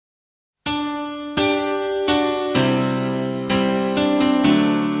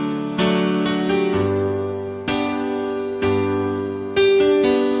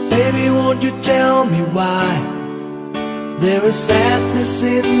tell me why there is sadness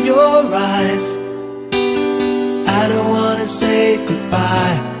in your eyes. I don't wanna say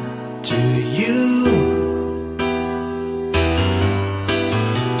goodbye to you.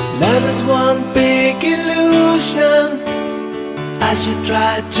 Love is one big illusion I should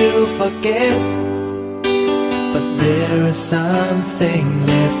try to forget, but there is something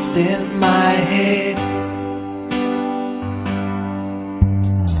left in my head.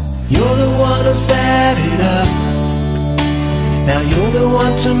 You're the one who set it up, now you're the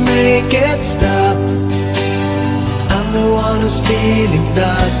one to make it stop. I'm the one who's feeling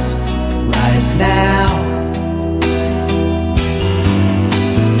lost right now.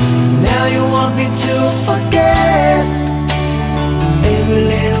 Now you want me to forget every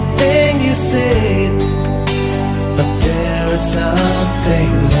little thing you said, but there is something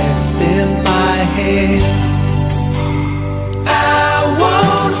left in my head. I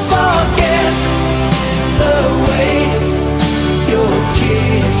won't forget the way you're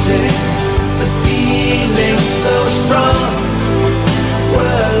kissing, the feeling so strong,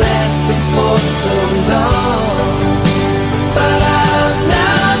 we're lasting for so long. But I'm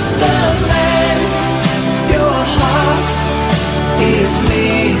not the man your heart is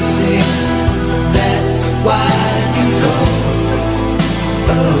missing. That's why you go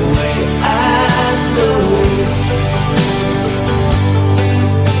away, I know.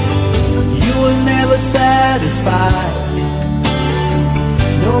 You were never satisfied,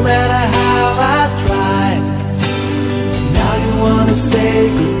 no matter how I tried. Now you wanna say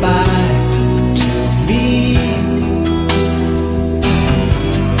goodbye to me.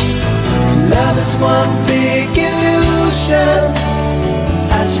 Love is one big illusion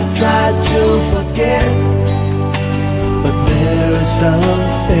I should try to forget, but there is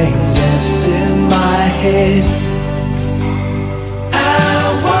something left in my head. I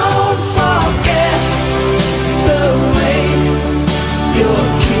won't forget the way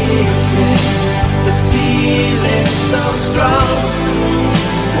you're kissing, the feeling so strong,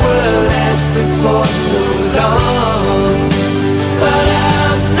 we're lasting for so long. But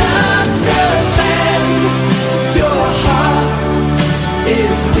I'm not the man your heart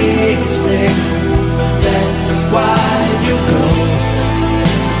is missing. That's why you go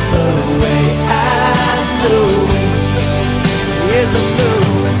away, I know. Yes, I know.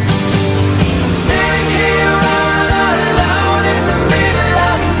 Sitting here all alone in the middle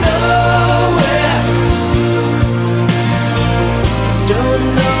of nowhere, don't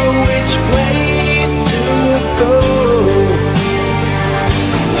know which way to go.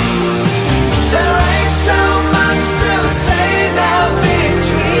 There ain't so much to say now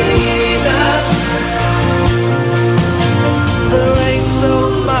between us. There ain't so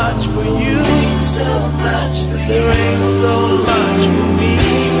much for you, there ain't so much for me,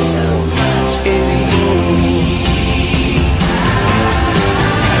 anymore.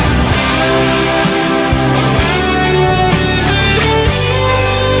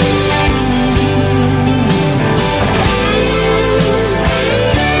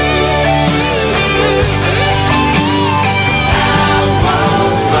 I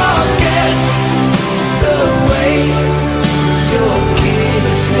won't forget the way you're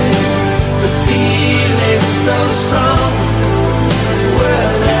kissing, the feeling so strong,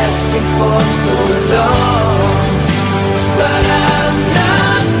 we're lasting for so long. But I'm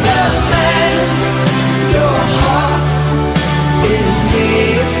not the man your heart is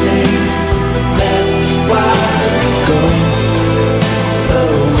missing. That's why you go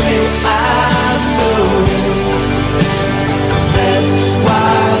away, I know. That's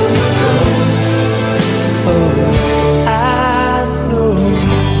why you go away, I know.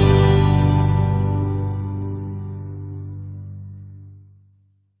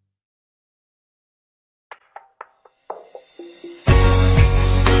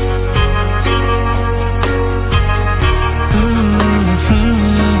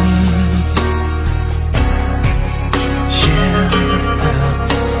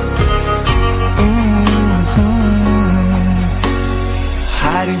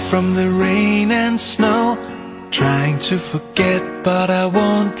 Hiding from the rain and snow, trying to forget but I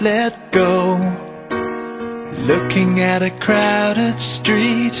won't let go. Looking at a crowded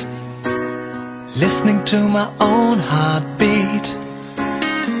street, listening to my own heartbeat.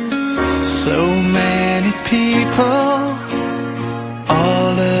 So many people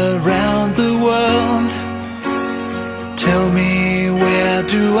all around the world. Tell me, where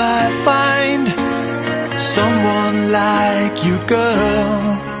do I find someone like you, girl?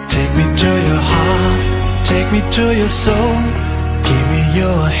 Take me to your heart, take me to your soul. Give me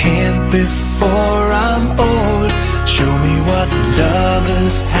your hand before I'm old. Show me what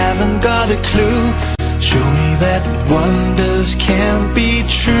lovers haven't got a clue. Show me that wonders can't be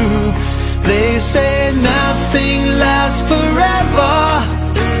true. They say nothing lasts forever.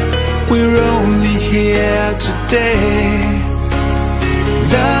 We're only here today.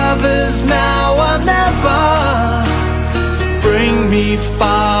 Lovers now or never. Bring me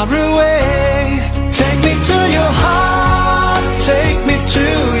far away. Take me to your heart, take me to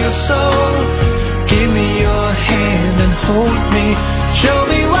your soul. Give me your hand and hold me. Show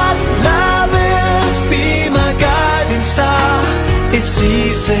me what love is, be my guiding star. It's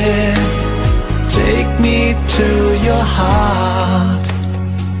easy, take me to your heart.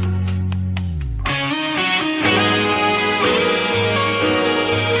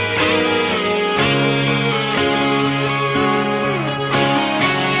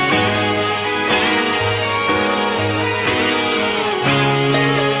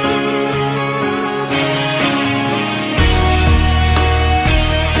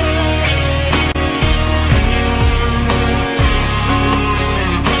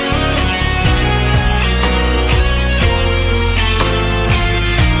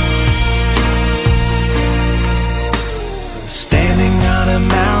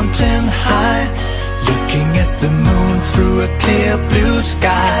 Mountain high, looking at the moon through a clear blue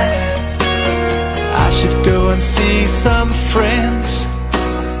sky. I should go and see some friends,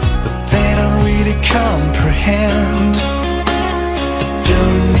 but they don't really comprehend. I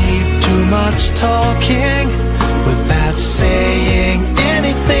don't need too much talking without saying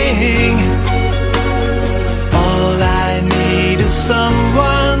anything. All I need is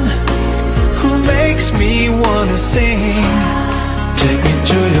someone who makes me wanna sing. Take me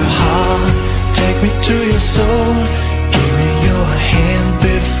to your heart, take me to your soul. Give me your hand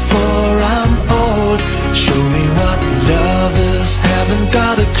before I'm old. Show me what lovers haven't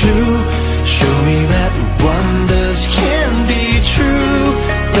got a clue. Show me that wonders can be true.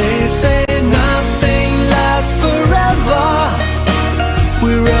 They say nothing lasts forever.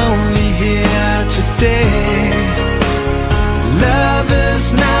 We're only here today. Lovers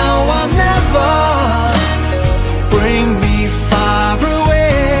now or never. Bring me far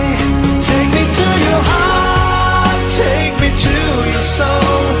away. Take me to your heart, take me to your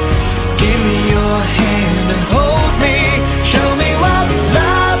soul. Give me your hand and hold me. Show me what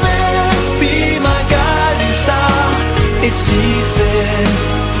love is, be my guiding star. It's easy,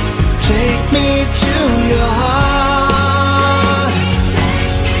 take me to your heart.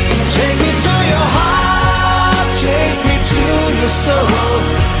 Take me to your heart, take me to your soul.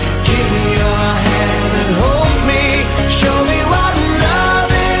 Give me your hand and hold me. Show me what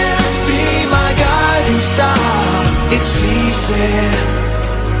love is, be my guiding star. It's easy,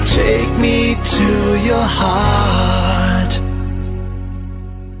 take me to your heart.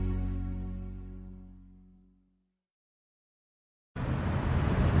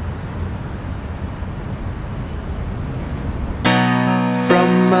 From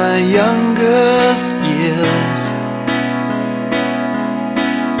my youngest years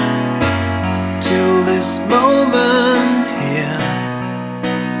till this moment here,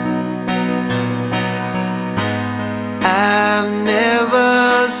 I've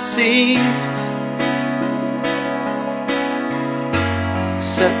never seen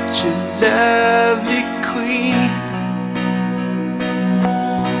such a lovely queen.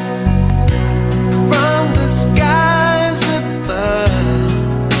 From the skies above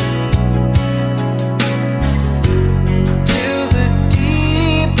to the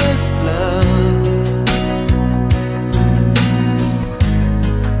deepest love,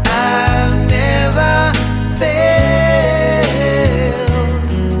 I've never felt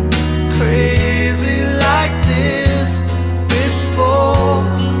crazy like this before.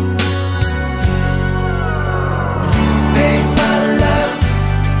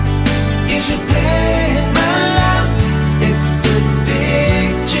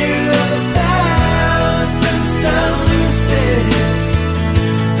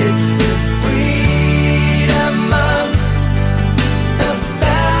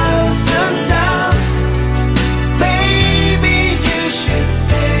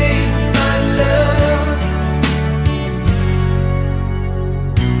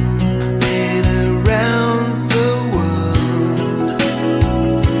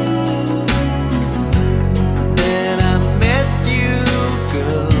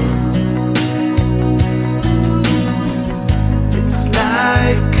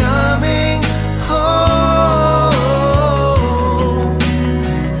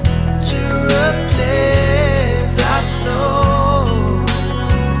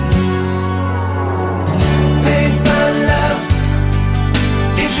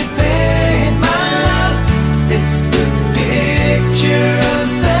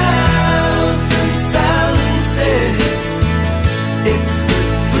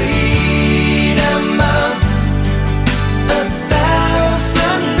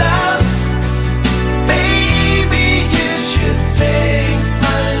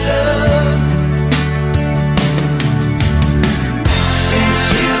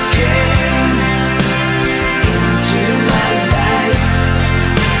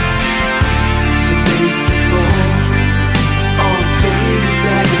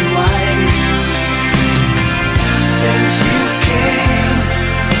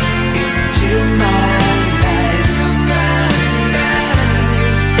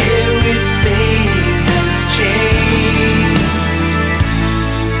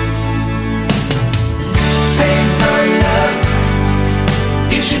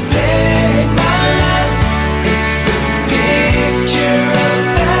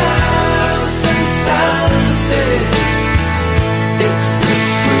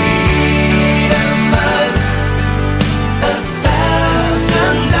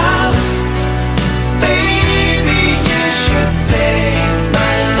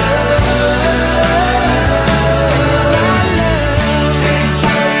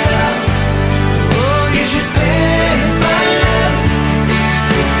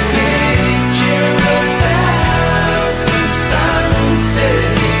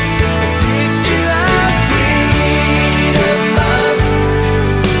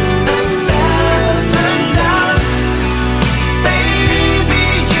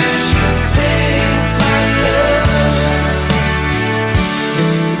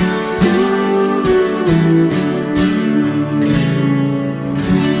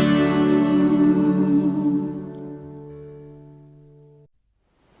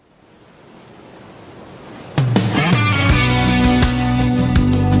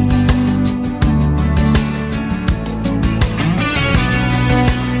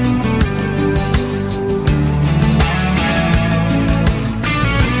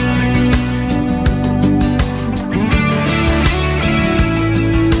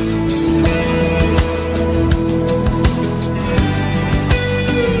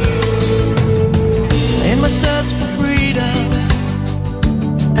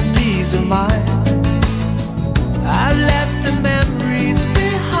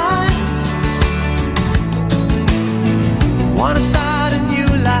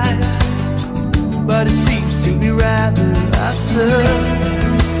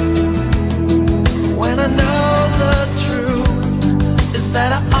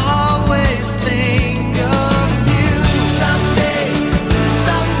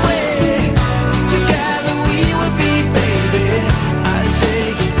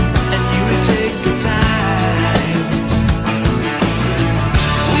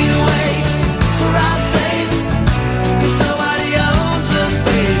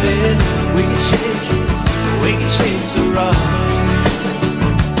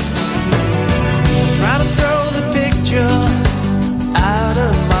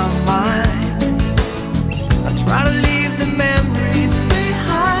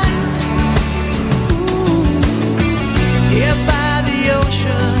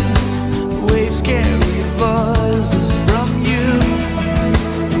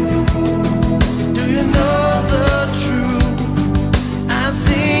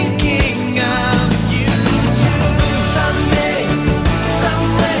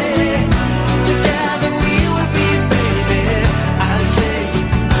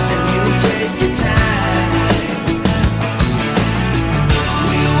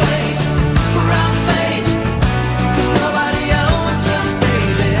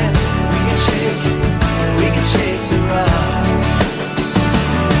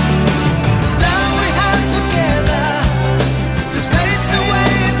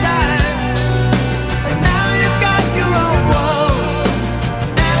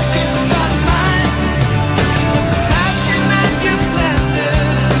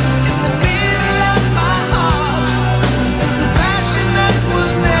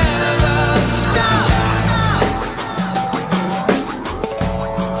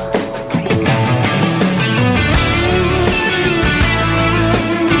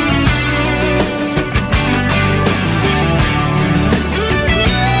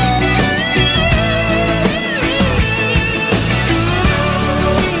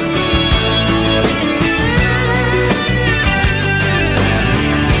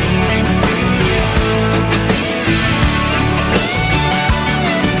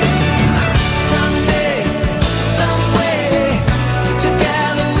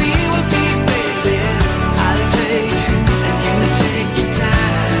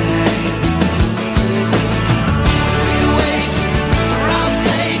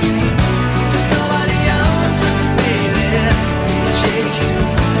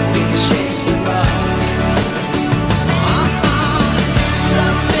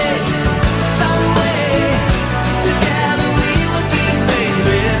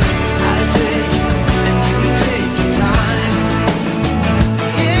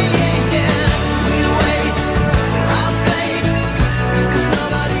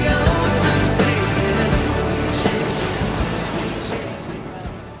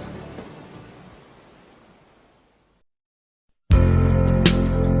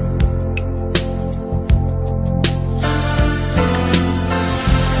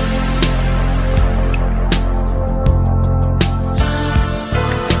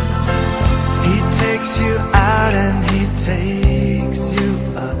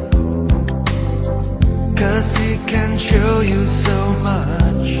 'cause he can show you so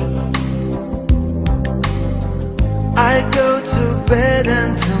much. I go to bed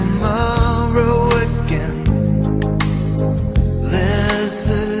and tomorrow again. There's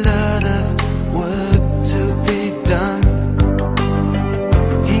a lot of work to be done.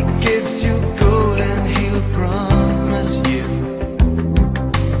 He gives you gold and he'll promise you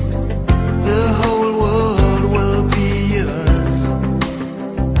the whole world will be yours.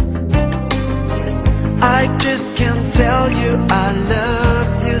 I just can't tell you I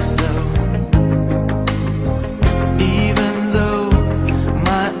love you so. Even though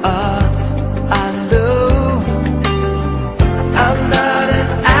my odds are low, I'm not an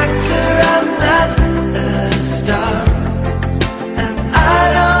actor, I'm not a star, and I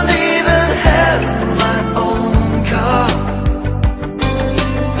don't even have my own car.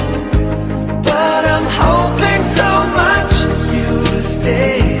 But I'm hoping so much you'll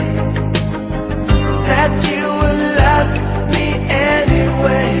stay, that you will love me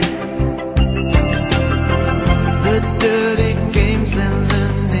anyway. The dirty games and the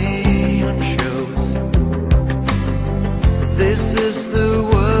neon shows, this is the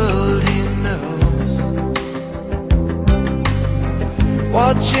world he knows.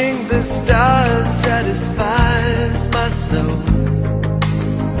 Watching the stars satisfies my soul.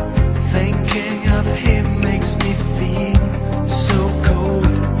 Thinking of him makes me feel so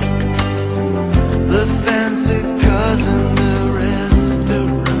cold. The fancy cars and the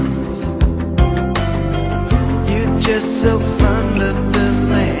restaurants, you're just so fond of the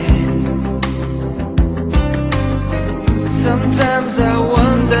man. Sometimes I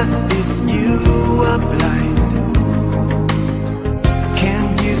wonder if you are blind. Can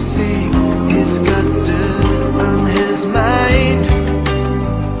you see he's got dirt on his mind?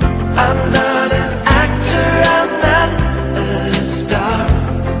 I'm not an actor, I'm not a star,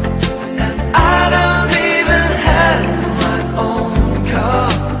 and I don't even have my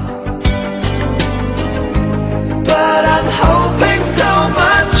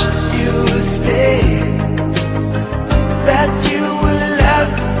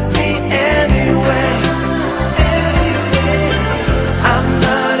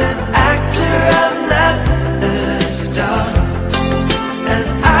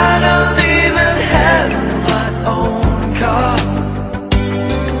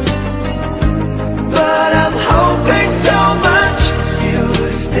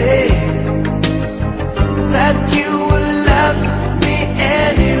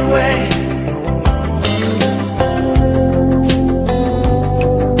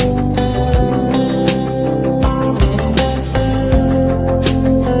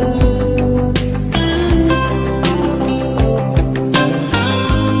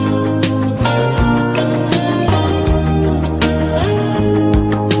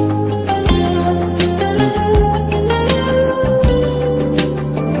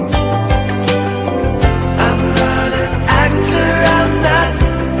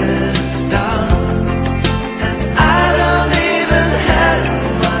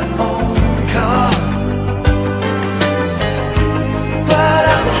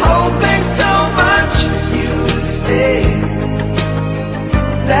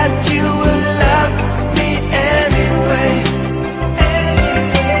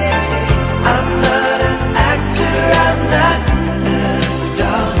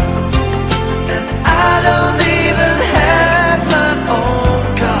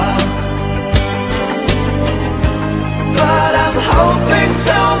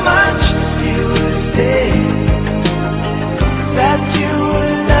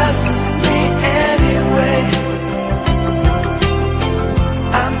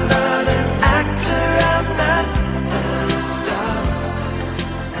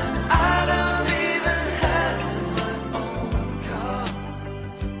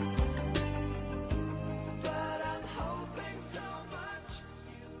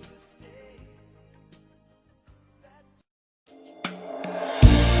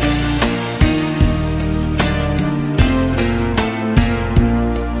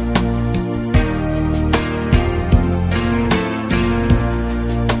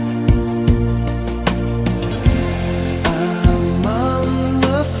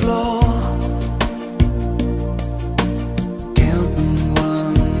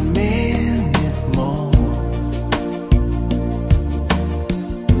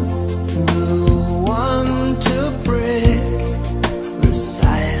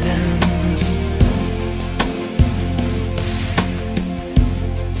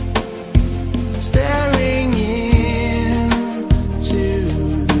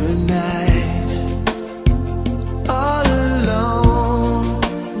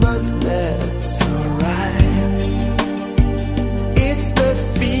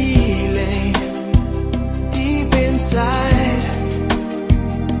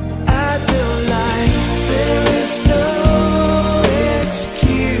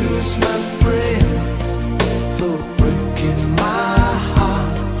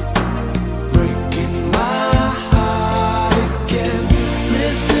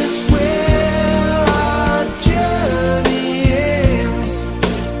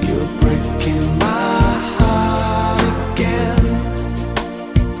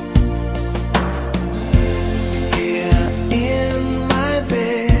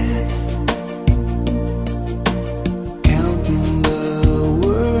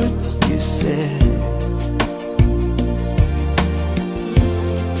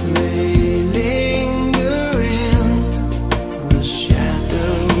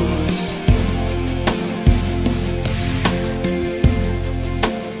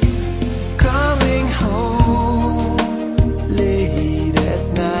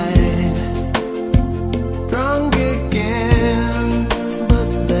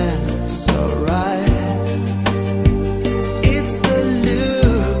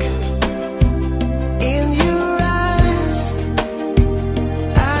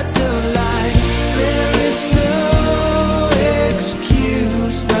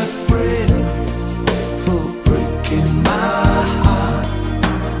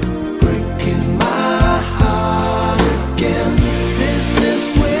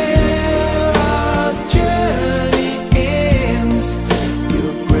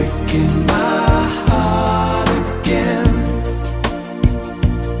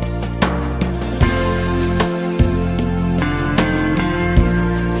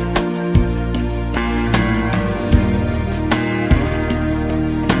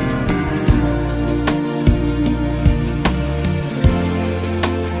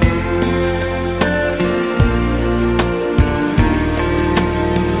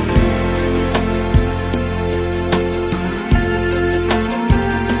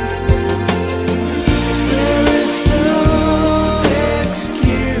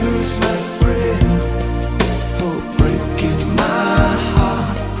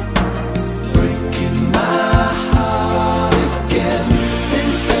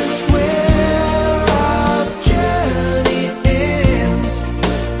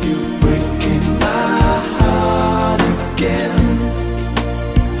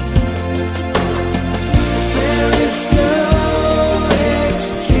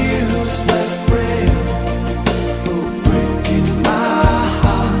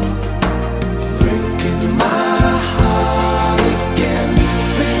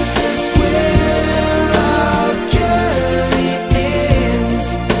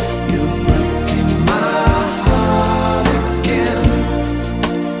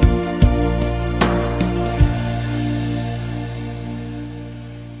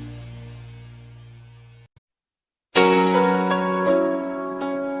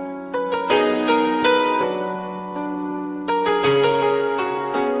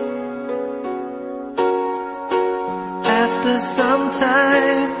some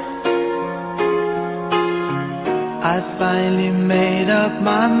time, I finally made up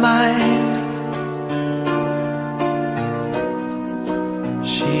my mind.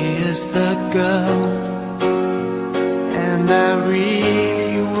 She is the girl, and I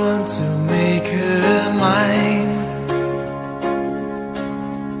really want to make her mine.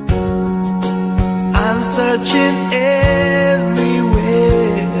 I'm searching everywhere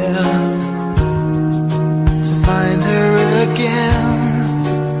to find her again,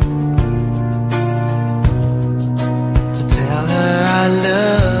 to tell her I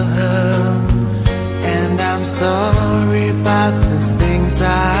love her, and I'm sorry about the things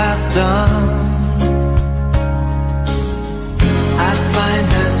I've done. I find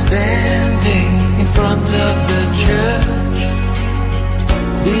her standing in front of the church,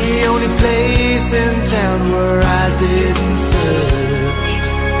 the only place in town where I didn't search.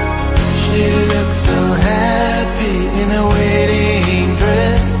 She looks so happy in a wedding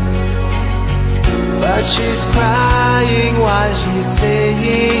dress, but she's crying while she's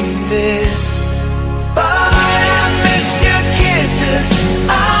saying this: boy, I missed your kisses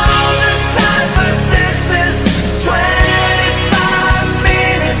all the time, but this is 25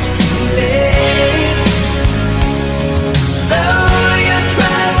 minutes too late. Though you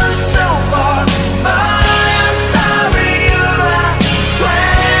traveled so far, boy, I'm sorry you are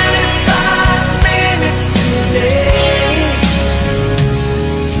 25 minutes too late.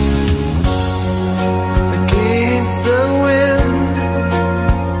 Against the wind,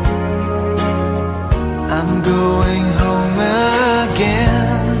 I'm going home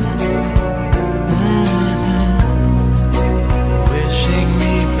again. Wishing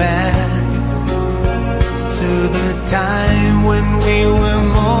me back to the time when we were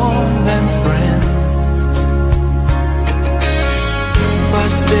more than friends.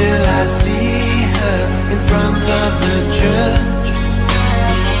 But still I see her in front of the church,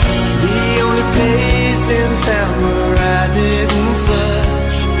 the only place in town where I didn't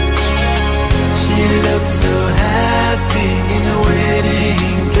search. She looked so happy in a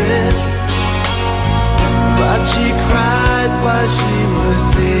wedding dress, but she cried while she was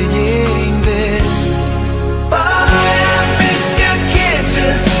saying this: boy, I missed your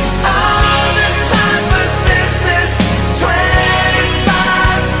kisses all the time, but this is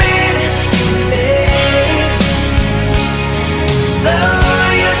 25 minutes too late. Though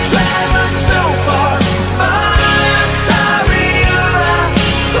you traveled so far, boy, I'm sorry you are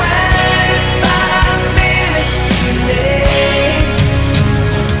 25 minutes too late.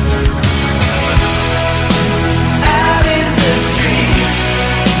 Out in the streets,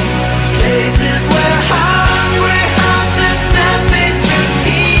 places where hungry hearts have nothing to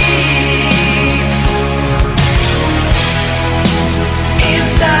eat.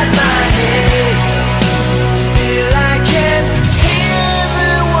 Inside my head, still I can hear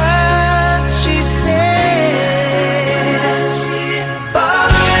the words she said. Boy, I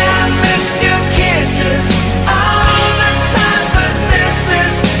missed your kisses all the time, but this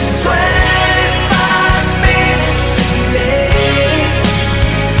is 25 minutes too late.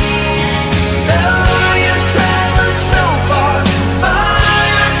 Though you traveled so far, boy,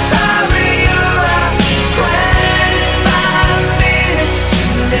 I'm sorry you are 25 minutes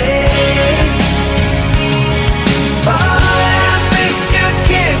too late. Boy, I missed your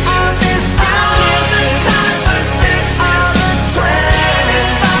kisses all the time, but this is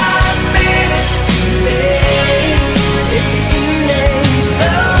 25 minutes too late. It's too late.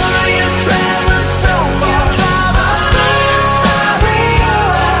 Though you traveled so far, I'm sorry you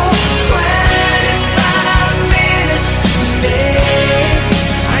are 25 minutes too late.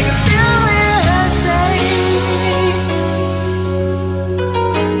 I can still hear her say,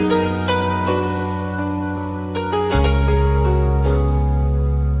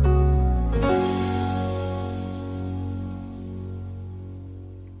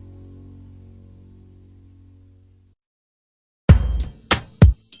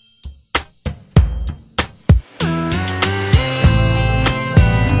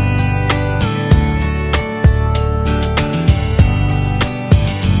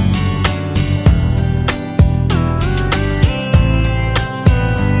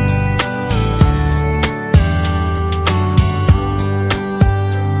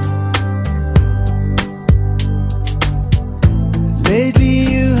 lately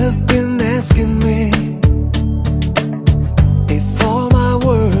you have been asking me if all my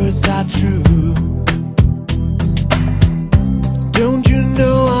words are true. Don't you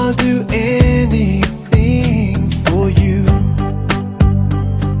know I'll do anything for you?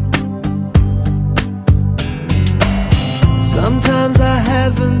 Sometimes I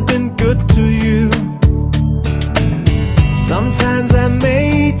haven't been good to you.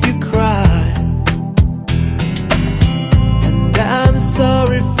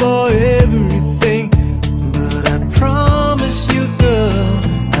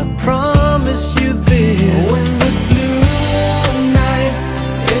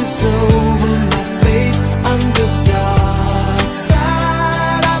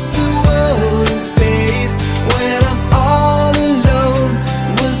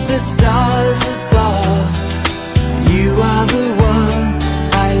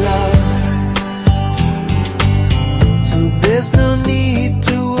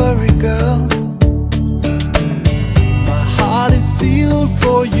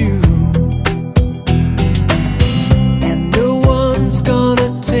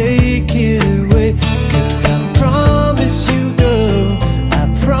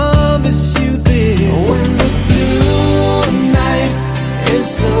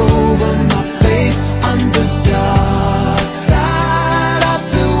 is over my face on the dark side of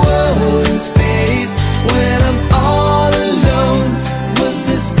the world in space. When I'm all alone with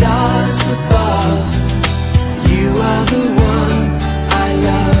the stars above, you are the one I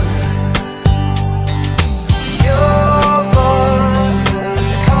love. Your voice is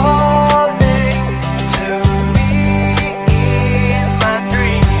calling to me in my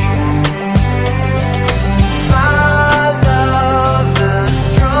dreams. My love is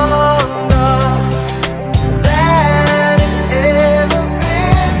stronger than it's ever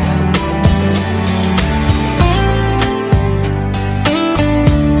been.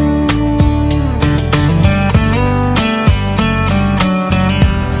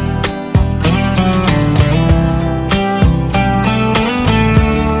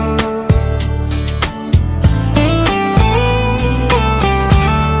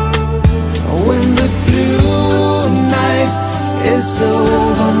 When the blue night is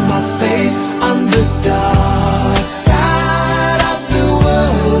over my face on the dark side of the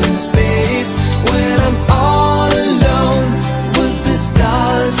world in space, when I'm all alone with the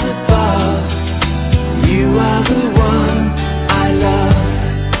stars above, you are the one I love.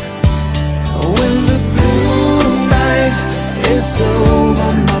 When the blue night is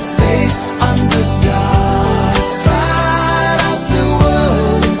over my face on the dark side of the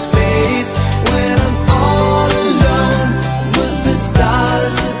world in space, when I'm all alone with the stars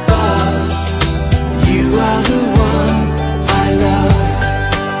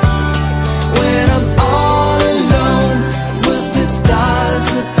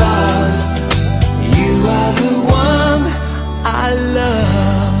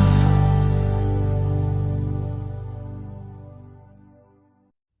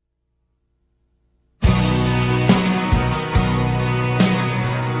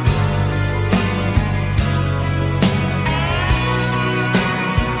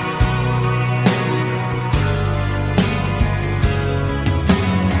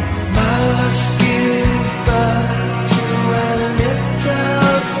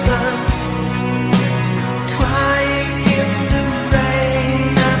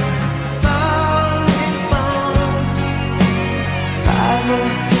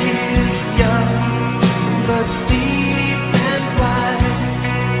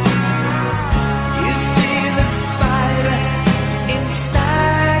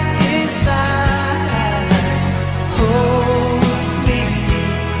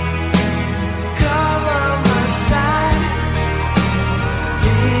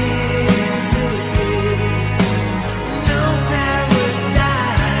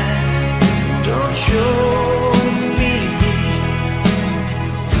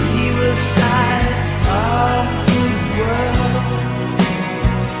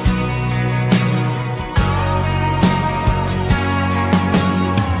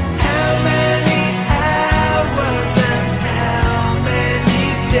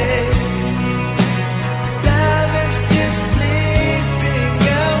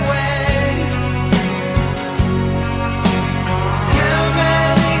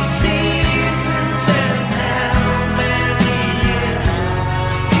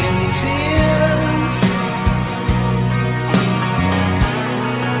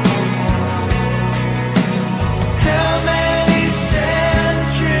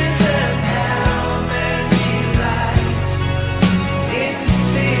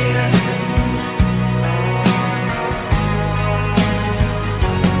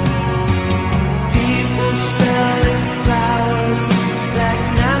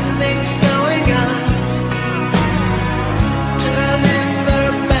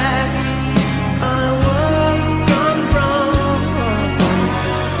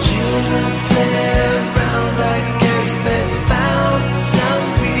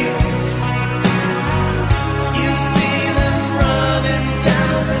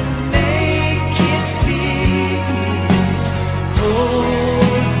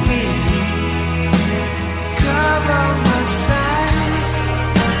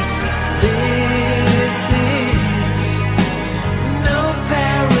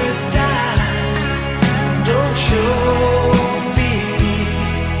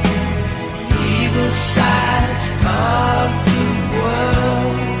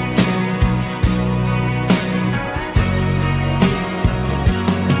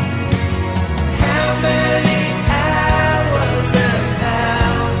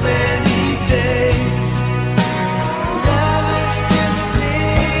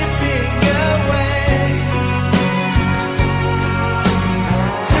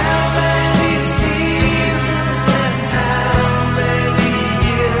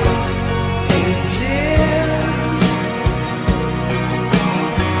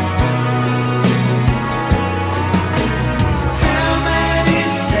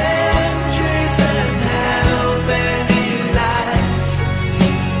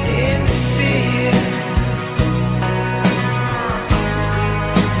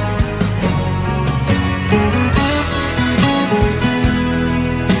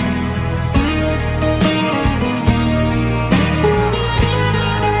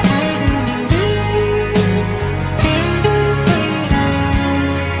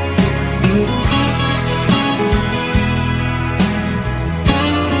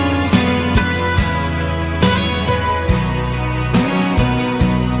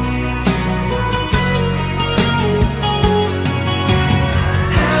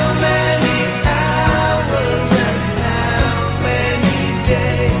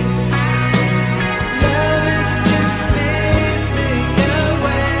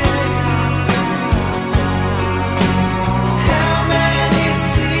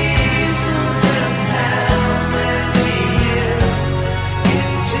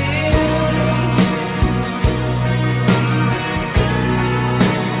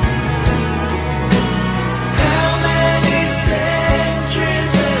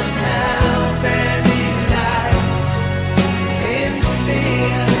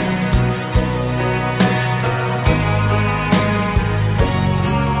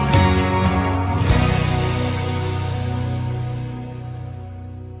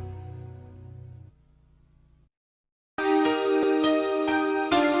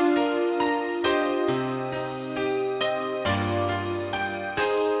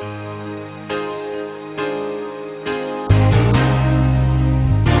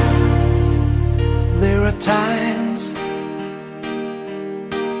times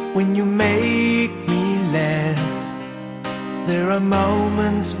when you make me laugh. There are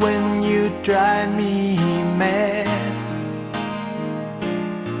moments when you drive me mad.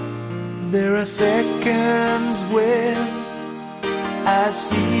 There are seconds when I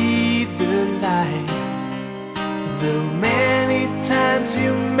see the light. Though many times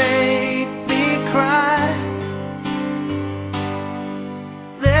you made me cry,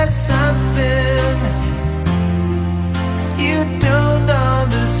 there's something you don't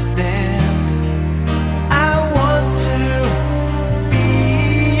understand. I want to be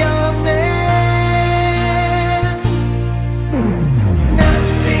your man.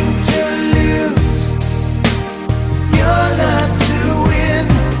 Nothing to lose, your love to win.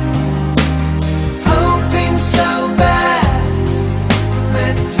 Hoping so bad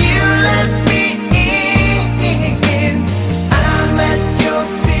that you let me in. I'm at your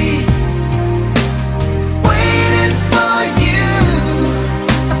feet, waiting for you.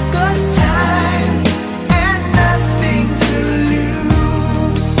 I've got time and nothing to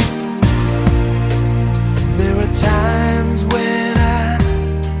lose. There are times when I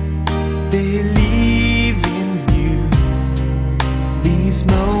believe in you. These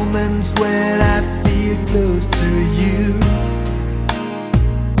moments when I feel close to you.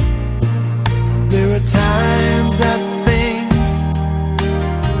 There are times I think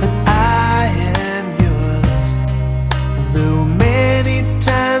that I am yours. Though many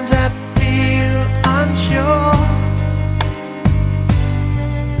times I feel unsure.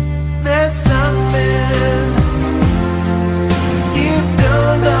 There's something you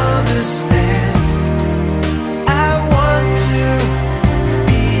don't understand. I want to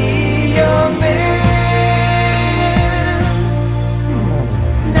be your man.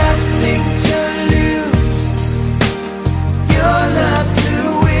 Nothing to lose, your love to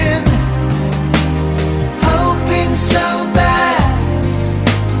win. Hoping so bad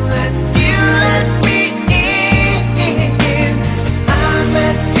that you let me in. I'm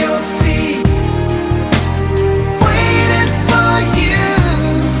at your feet, waiting for you.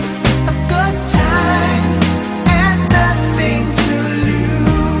 I've got time and nothing to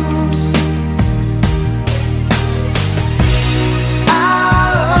lose.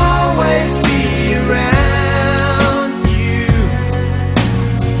 I'll always be around you.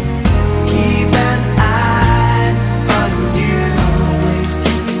 Keep an eye on you. Always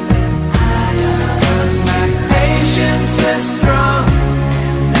keep an eye on you. 'Cause my patience is strong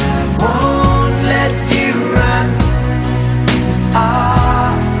and I won't let you run.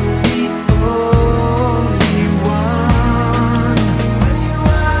 Are the only one. You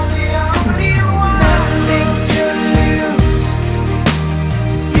are the only one. Nothing to lose,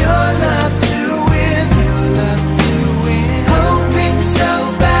 your love to win. Your love to win. Hoping so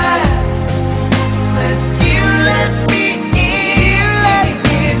bad that you let me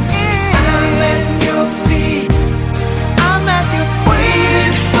in. I'm at your feet, I'm at your feet,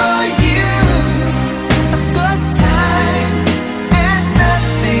 waiting for you. I've got time and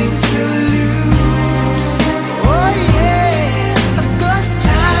nothing to lose. Oh yeah, I've got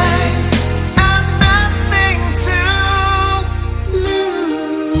time and nothing to lose.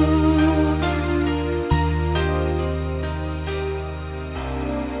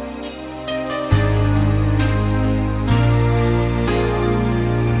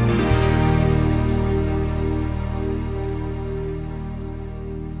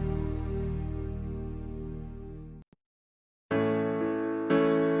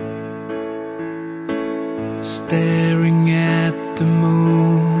 Staring at the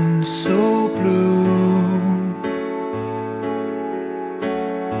moon so blue,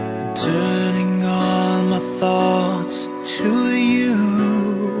 turning all my thoughts to you.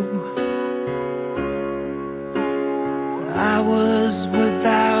 I was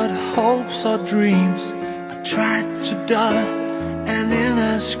without hopes or dreams. I tried to dull an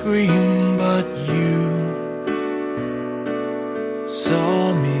inner scream, but you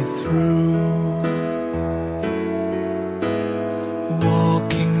saw me through.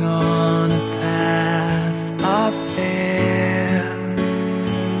 Walking on a path of air,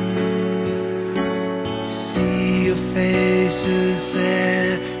 see your faces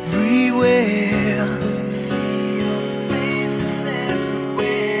everywhere.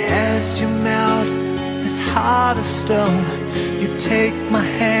 As you melt this heart of stone, you take my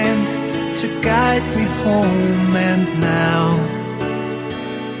hand to guide me home. And now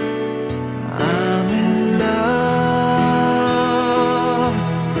I'm in love.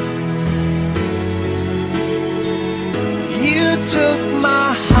 You took my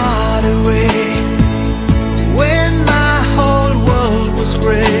heart away when my whole world was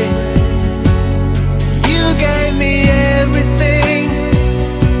gray. You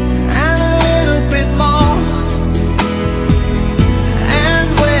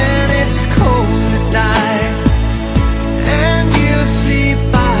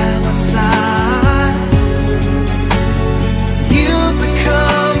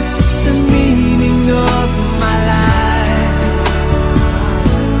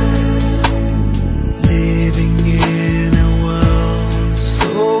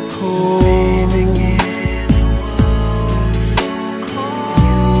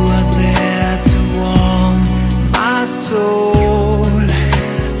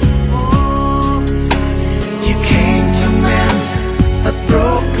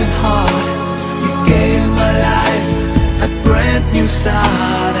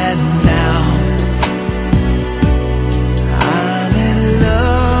start, and now I'm in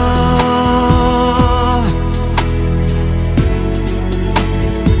love.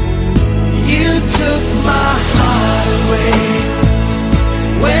 You took my heart away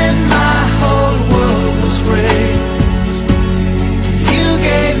when my whole world was gray. You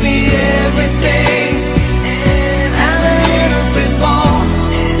gave me everything and a little bit more.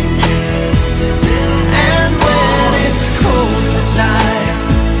 And when it's cold at night,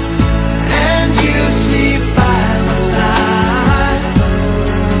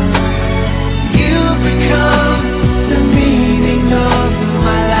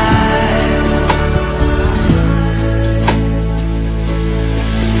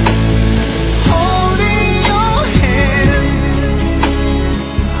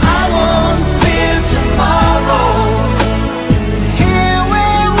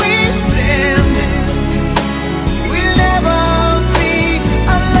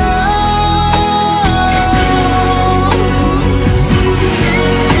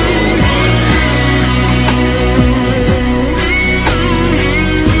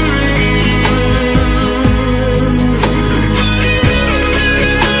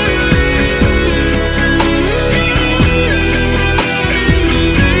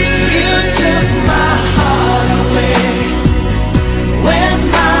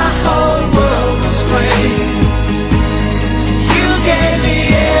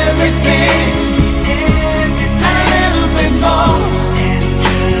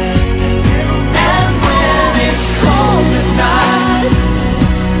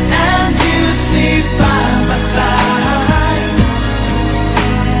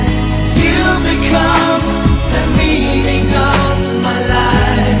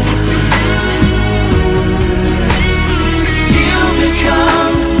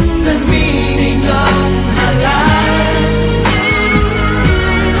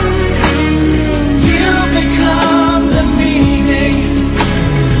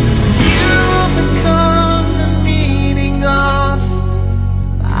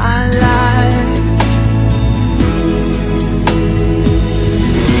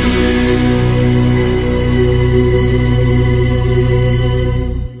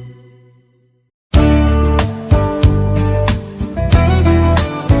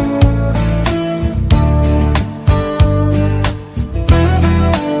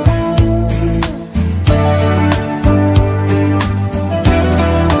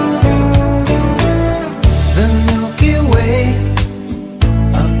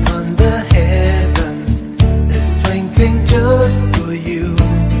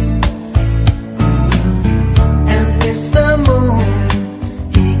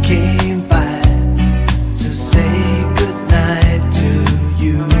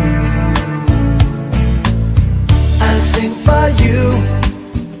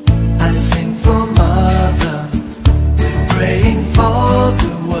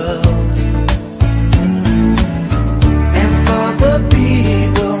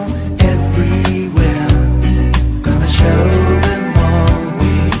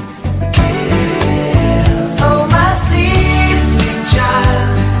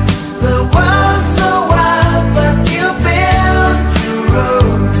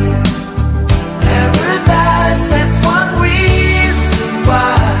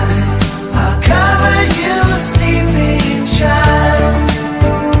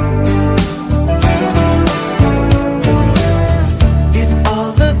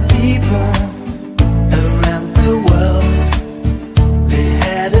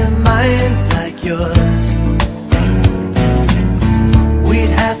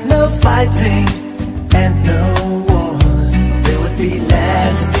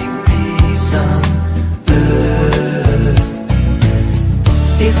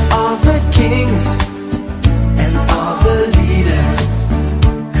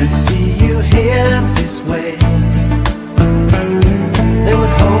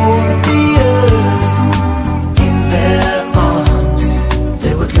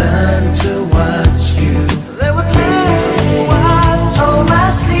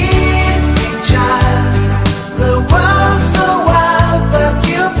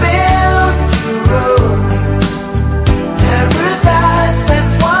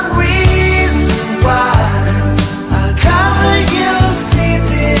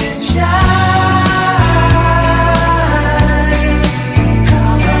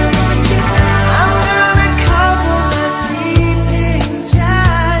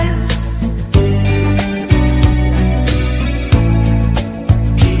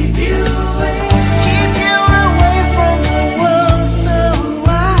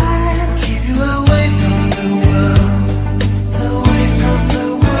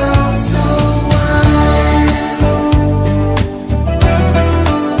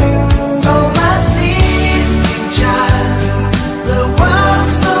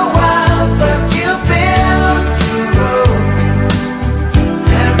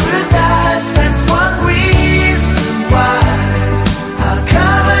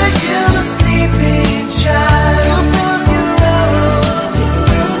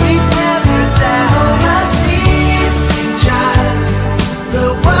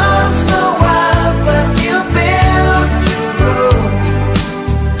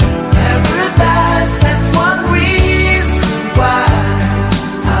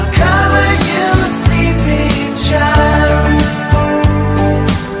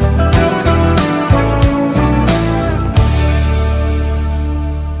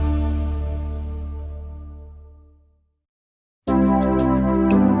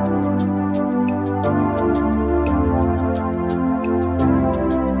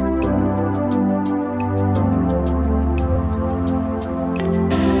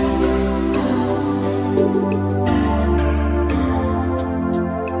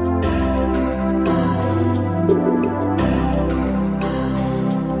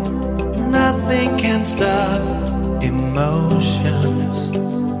 against our emotions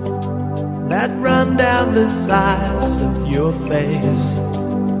that run down the sides of your face.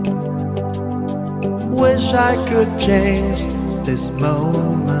 Wish I could change this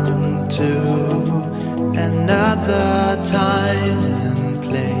moment to another time and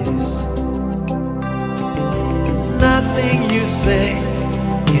place. Nothing you say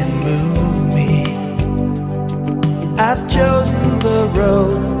can move me. I've chosen the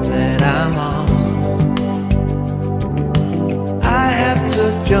road that I'm on. I have to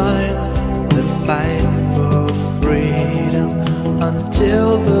join the fight for freedom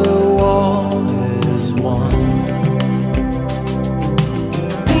until the war is won.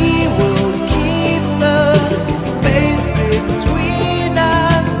 We will keep the faith between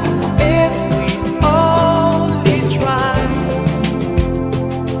us if we only try.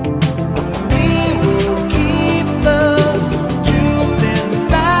 We will keep the truth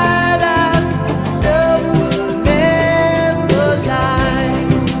inside us. Love will never lie.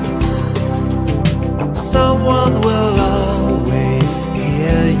 Someone will always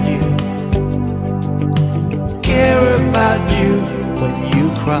hear you, care about you when you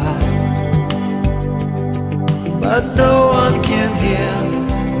cry. But no one can hear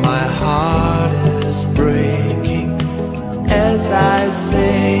my heart is breaking as I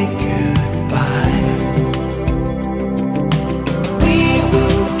say goodbye. We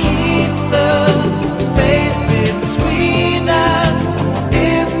will keep the faith between us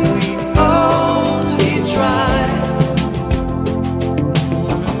if we only try.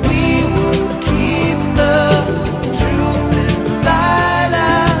 We will keep the truth inside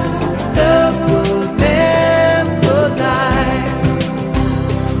us. Love will never lie.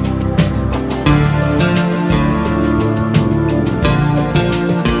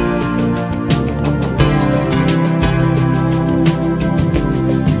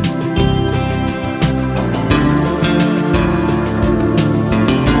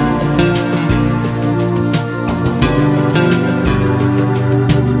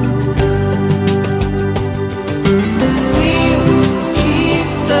 We will keep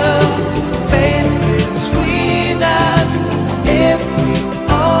the faith between us if we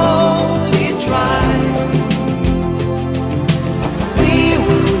only try. We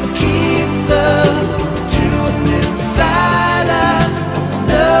will keep the truth inside us.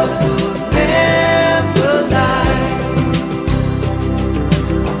 Love will never lie.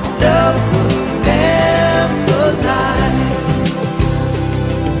 Love will never lie.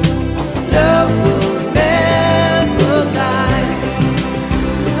 Love will never lie.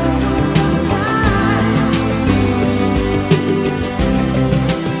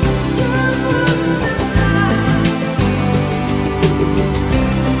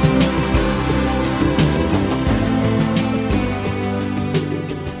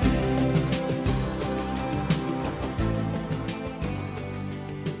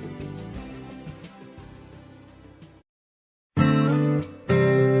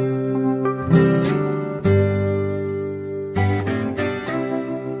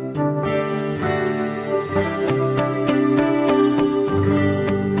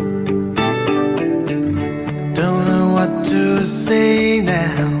 Don't know what to say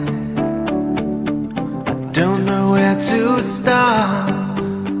now. I don't know where to start.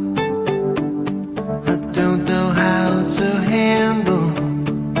 I don't know how to handle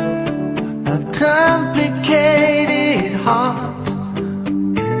a complicated heart.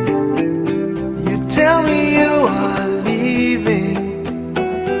 You tell me you are leaving,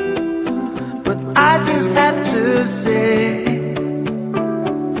 but I just have to say,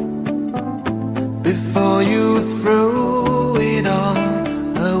 before you throw it all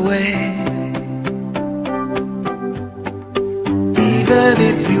away, even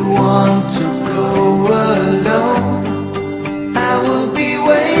if you want to go alone, I will be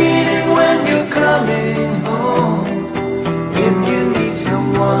waiting when you're coming home. If you need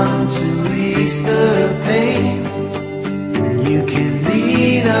someone to ease the pain, you can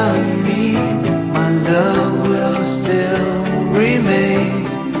lean on me. My love will still remain.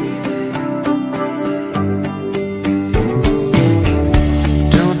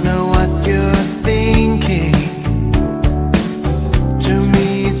 Don't know what you're thinking. To me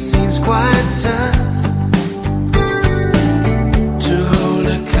it seems quite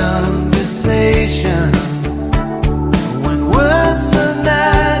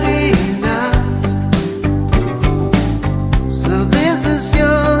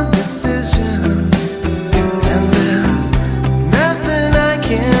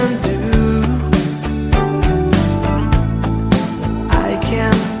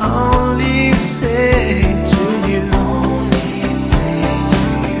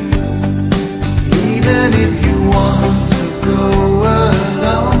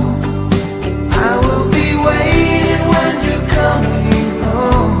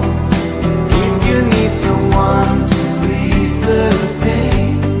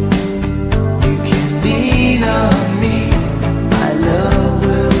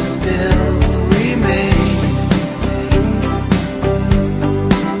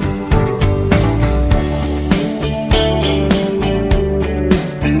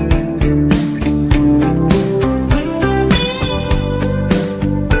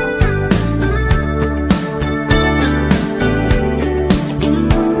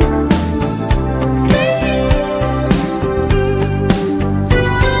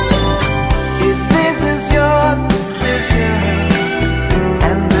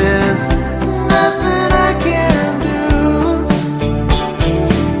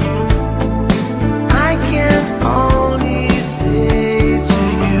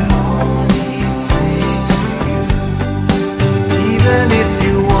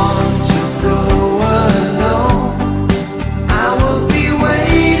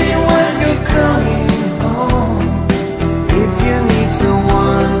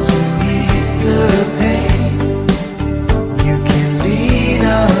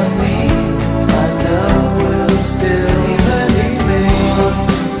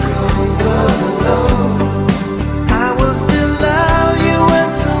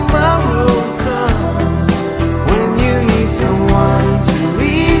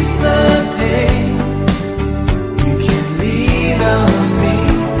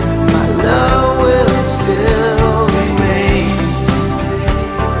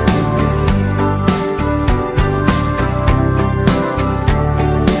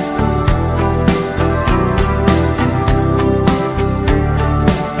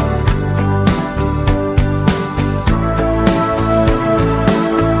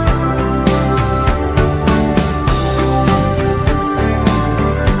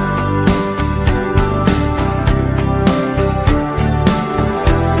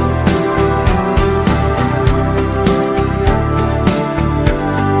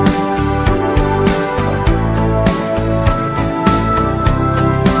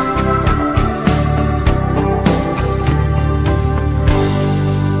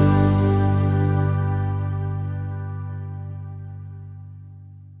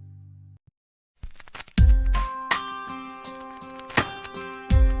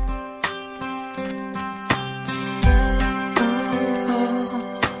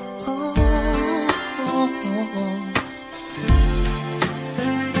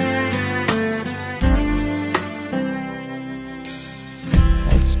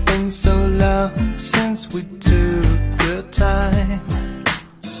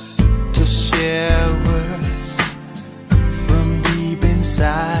share words from deep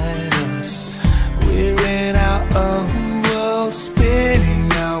inside us. We're in our own world,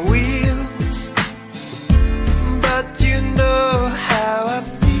 spinning our wheels, but you know how I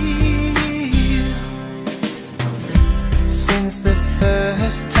feel. Since the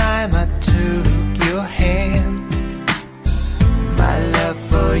first time I took your hand, my love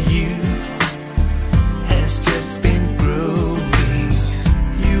for you has just been growing.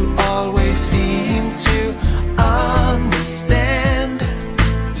 You always seem to understand.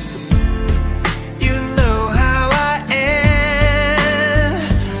 You know how I am.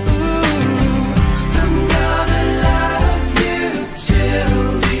 Ooh, I'm gonna love you till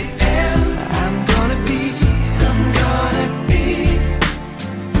the end. I'm gonna be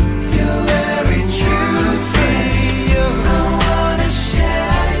your very true friend. I wanna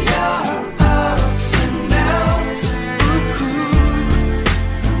share your ups and downs.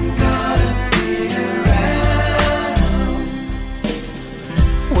 I'm gonna be around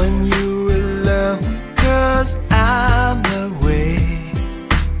when you're alone, 'cause I'm away.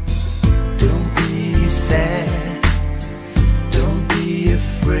 Don't be sad, don't be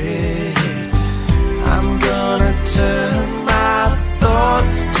afraid. I'm gonna turn my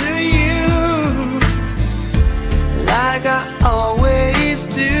thoughts to you, like I always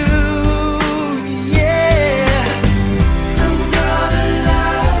do. Yeah, I'm gonna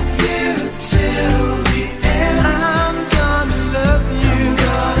love you till the end. I'm gonna love you. I'm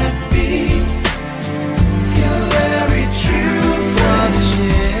gonna be your very true friend.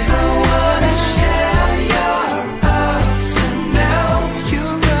 I wanna share your ups and downs,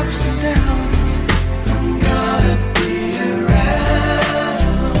 your ups and downs. I'm gonna be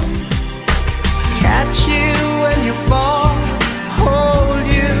around. Catch you when you fall, hold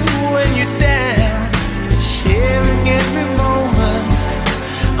you when you're down, sharing every moment.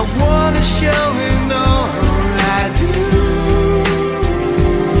 I wanna show it all I do.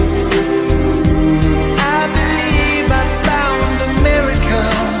 I believe I found a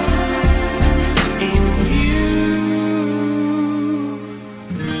miracle in you.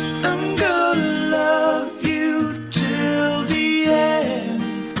 I'm gonna love you till the end.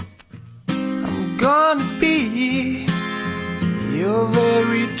 I'm gonna be your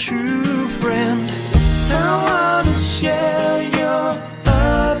very true friend. I wanna share your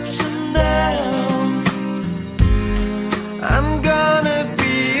ups and downs. I'm gonna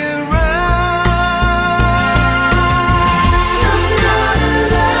be around. I'm gonna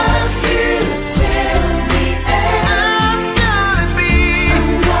love you till the end. I'm gonna be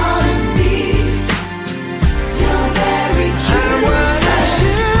your very true friend.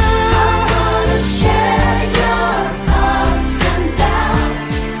 I wanna share your ups and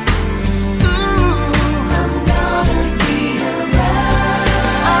downs. Ooh, I'm gonna be around.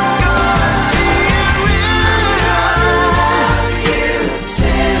 I'm gonna love you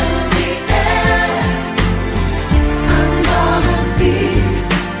till the end. I'm gonna be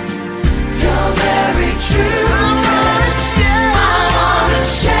your very true friend. I wanna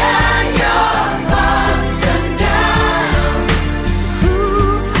share your ups and downs.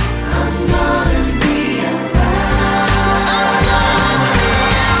 Ooh, I'm gonna be around.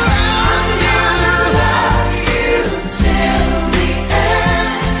 I'm gonna love you till the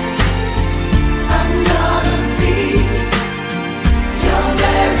end. I'm gonna be your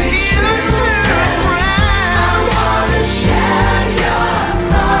very true friend. I wanna share your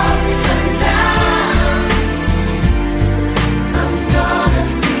ups and downs. I'm gonna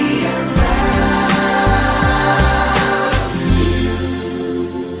be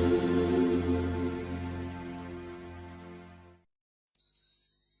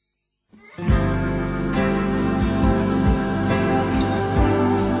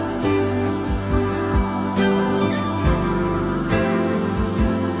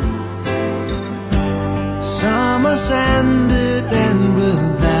Summer's ended and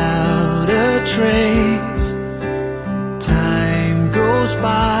without a trace, time goes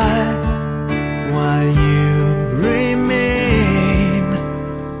by while you remain.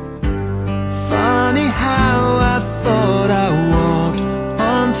 Funny how I thought I walked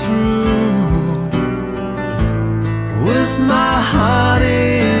on through with my heart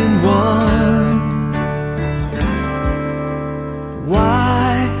in one. Why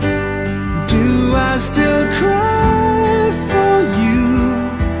do I still cry for you?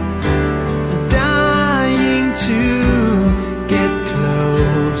 Dying to get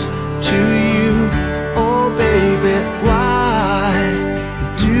close to you. Oh baby, why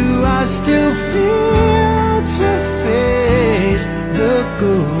do I still fear to face the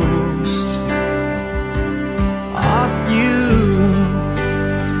ghost of you?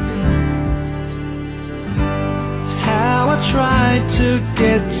 tried to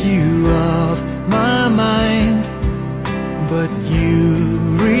get you off my mind, but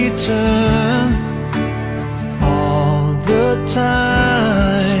you return all the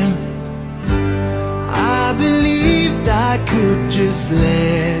time. I believed I could just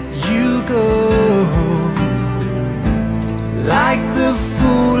let you go, like the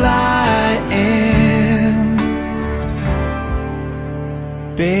fool I am.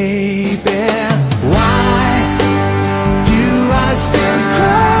 Baby, why do I still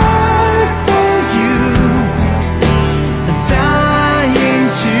cry for you? Dying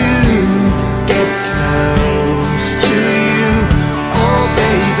to get close to you. Oh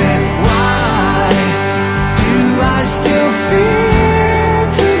baby, why do I still fear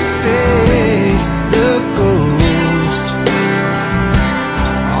to face the ghost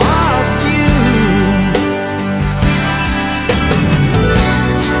of you?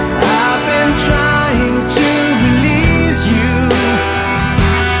 I've been trying to release you,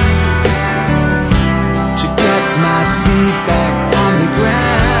 to get my feet back on the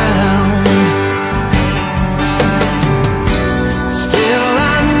ground. Still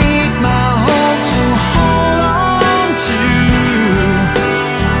I need my hope to hold on to,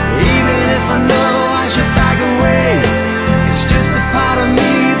 even if I know I should back away. It's just a part of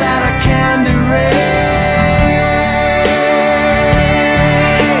me that I can't erase.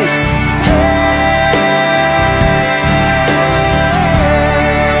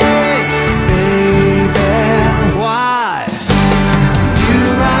 Hey, baby, why do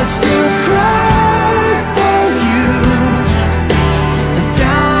I still cry for you?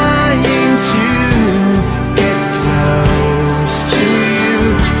 Dying to get close to you.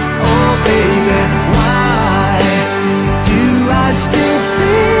 Oh baby, why do I still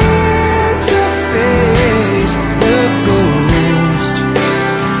fear to face the ghost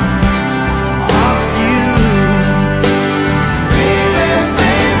of you? Baby,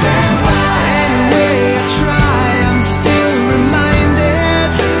 baby, why? Anyway I try, I'm still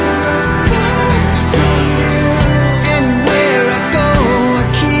reminded of the ghost of you. Anywhere I go, I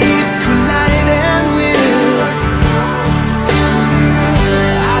keep colliding with the ghost of you.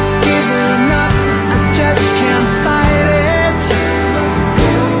 I've given up, I just can't fight it. The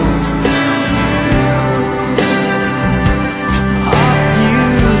ghost of you.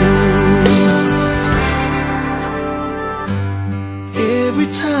 Every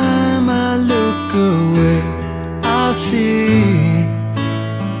time I look away, I see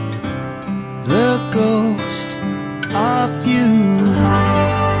the ghost of you.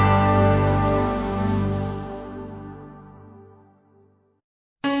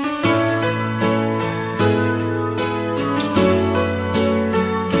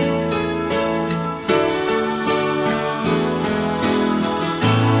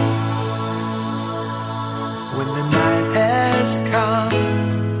 When the night has come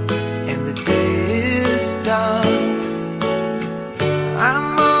and the day is done,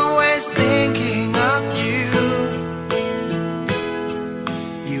 I'm always thinking of you.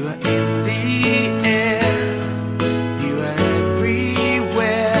 You are in the air, you are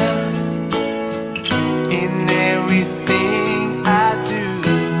everywhere, in everything I do.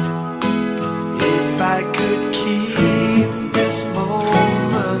 If I could keep this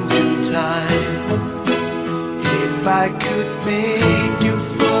moment in time, if I could make you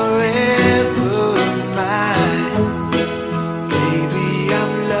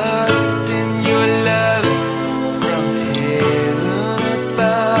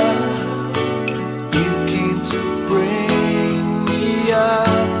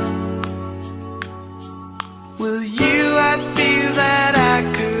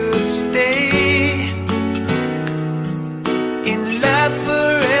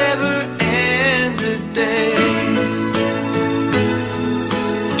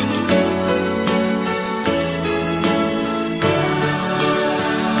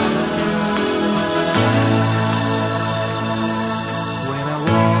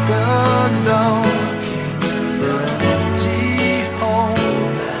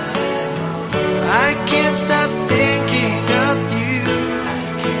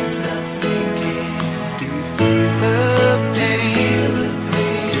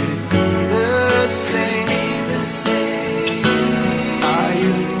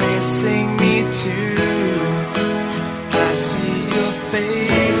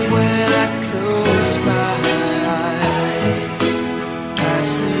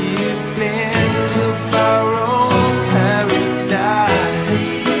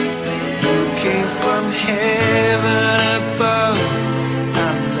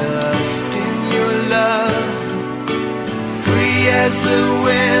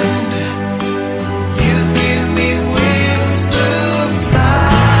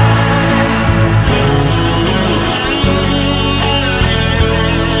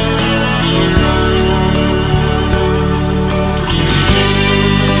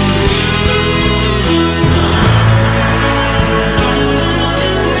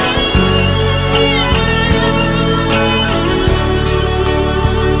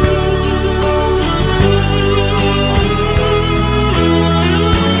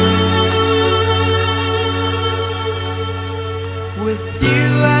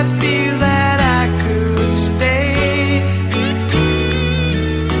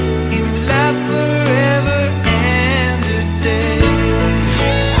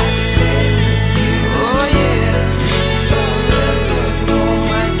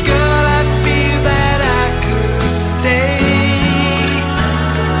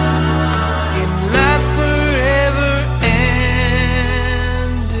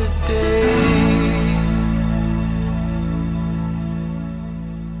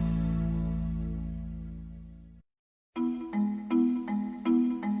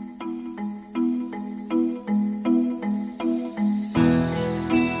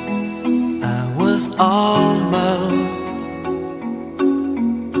was almost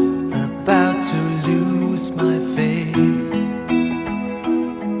about to lose my faith.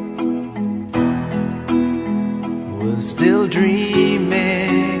 Was still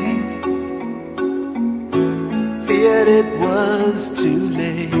dreaming, feared it was too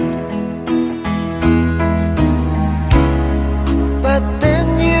late. But then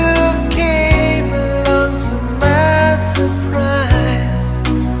you came along to my surprise,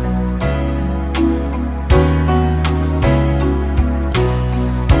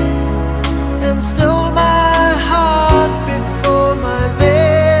 and stole my heart before my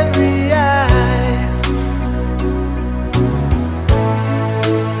very eyes.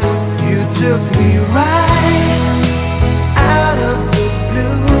 You took me right out of the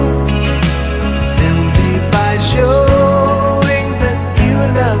blue, simply by showing that you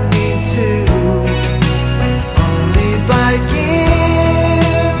love me too, only by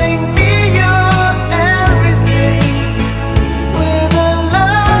giving me your everything, with a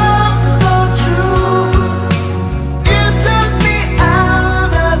love so true. You took me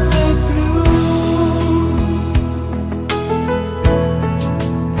out of the blue.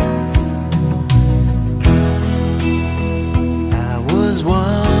 I was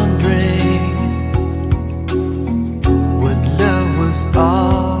wondering what love was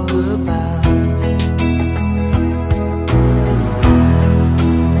all about.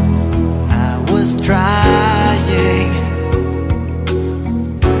 I was trying,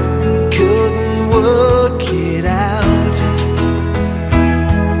 couldn't work it out.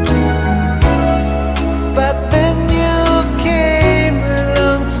 But then you came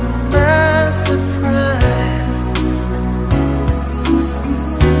along to my surprise,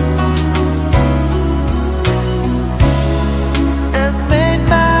 and made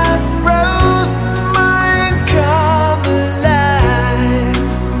my frozen mind come alive.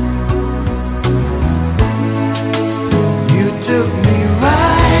 You took me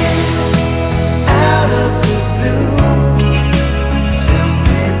right out of the blue,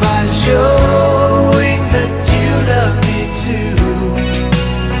 simply by showing that you love me too,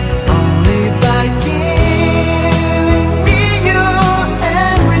 only by giving me your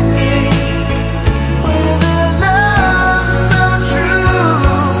everything, with a love so true.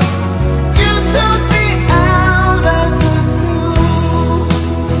 You took me out of the blue.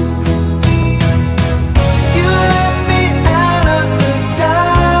 You let me out of the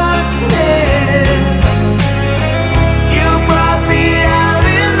darkness. You brought me out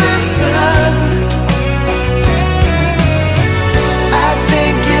in the sun. I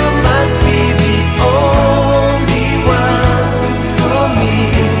think you must be the only one for me,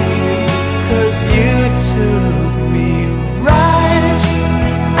 'cause you took me right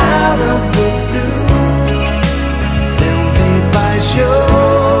out of the blue, simply by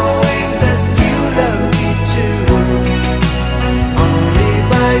showing that you love me too, only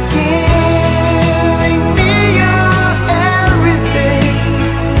by giving me your everything,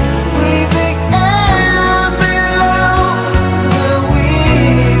 breathing air below my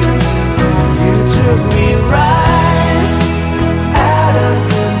wings. You took me right out of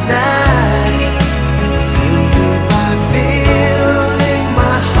the night, simply by filling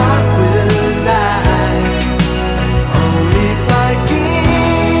my heart with light, only by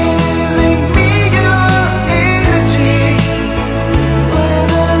giving me your energy,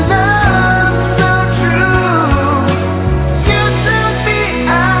 with a love so true. You took me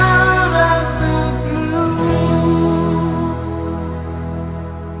out of the blue.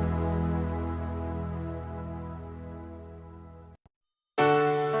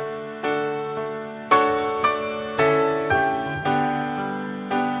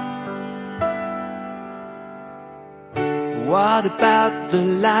 What about the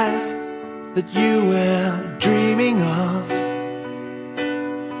life that you were dreaming of?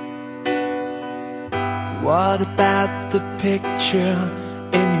 What about the picture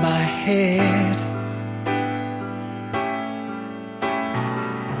in my head?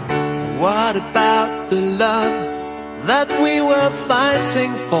 What about the love that we were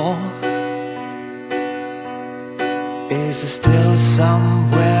fighting for? Is it still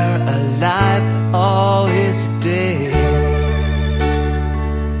somewhere alive, or is it dead?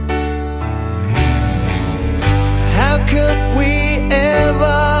 How could we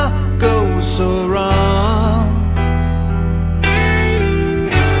ever go so wrong?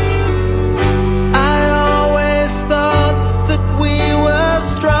 I always thought that we were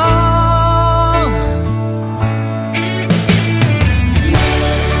strong,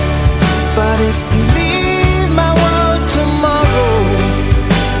 but if you leave my world tomorrow,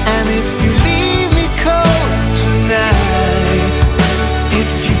 and if you leave me cold tonight,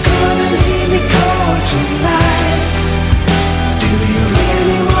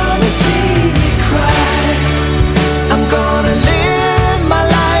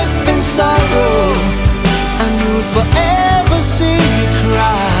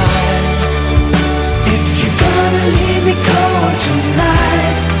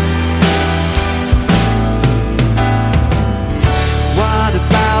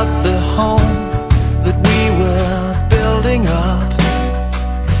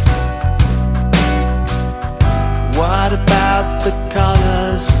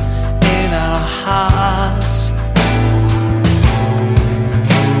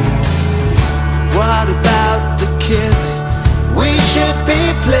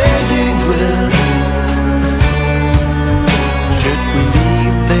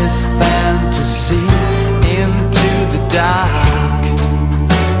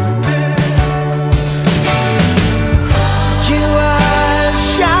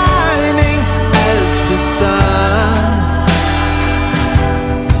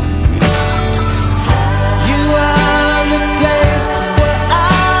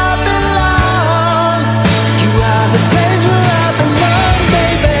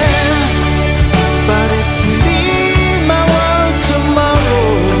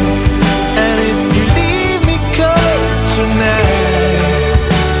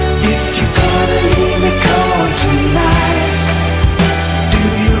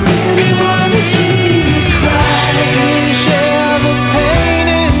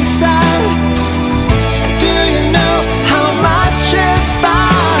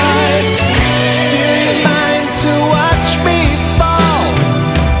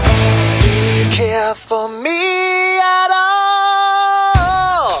 for me at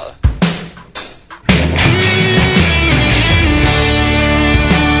all.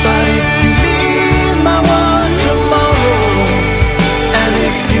 But if you leave my world tomorrow, and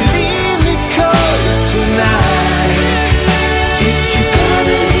if you leave me cold tonight, if you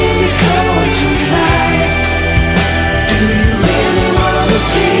gonna leave me cold tonight, do you really wanna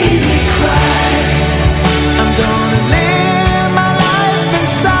see me cry? I'm gonna live my life in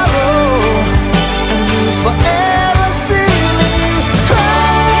sorrow, and you'll forever see me cry.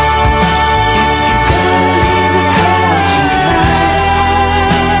 If you gonna leave me cold tonight,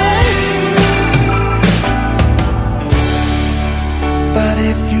 but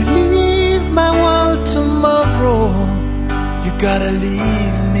if you leave my world tomorrow, you gotta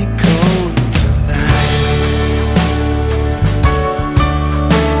leave me cold tonight.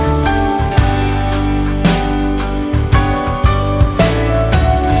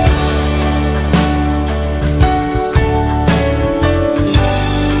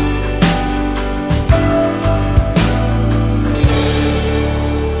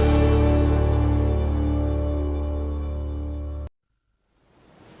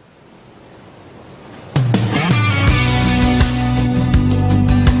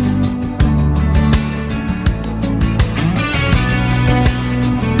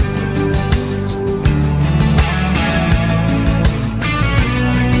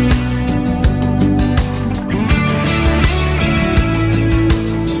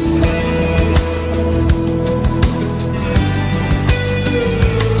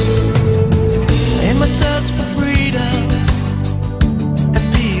 In my search for freedom and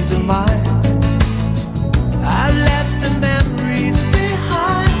peace of mind, I've left the memories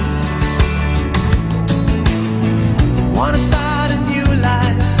behind. Wanna start a new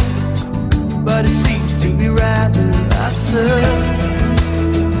life, but it seems to be rather absurd.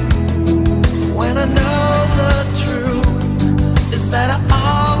 When I know the truth is that I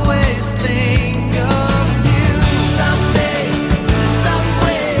always think of you. Someday, some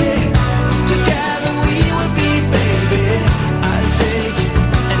way, together we will be, baby. I'll take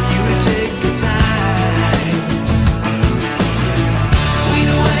and you will take your time.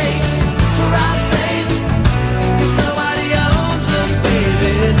 We'll wait for our fate, 'cause nobody owns us,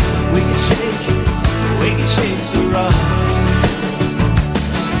 baby. We can shake the rock.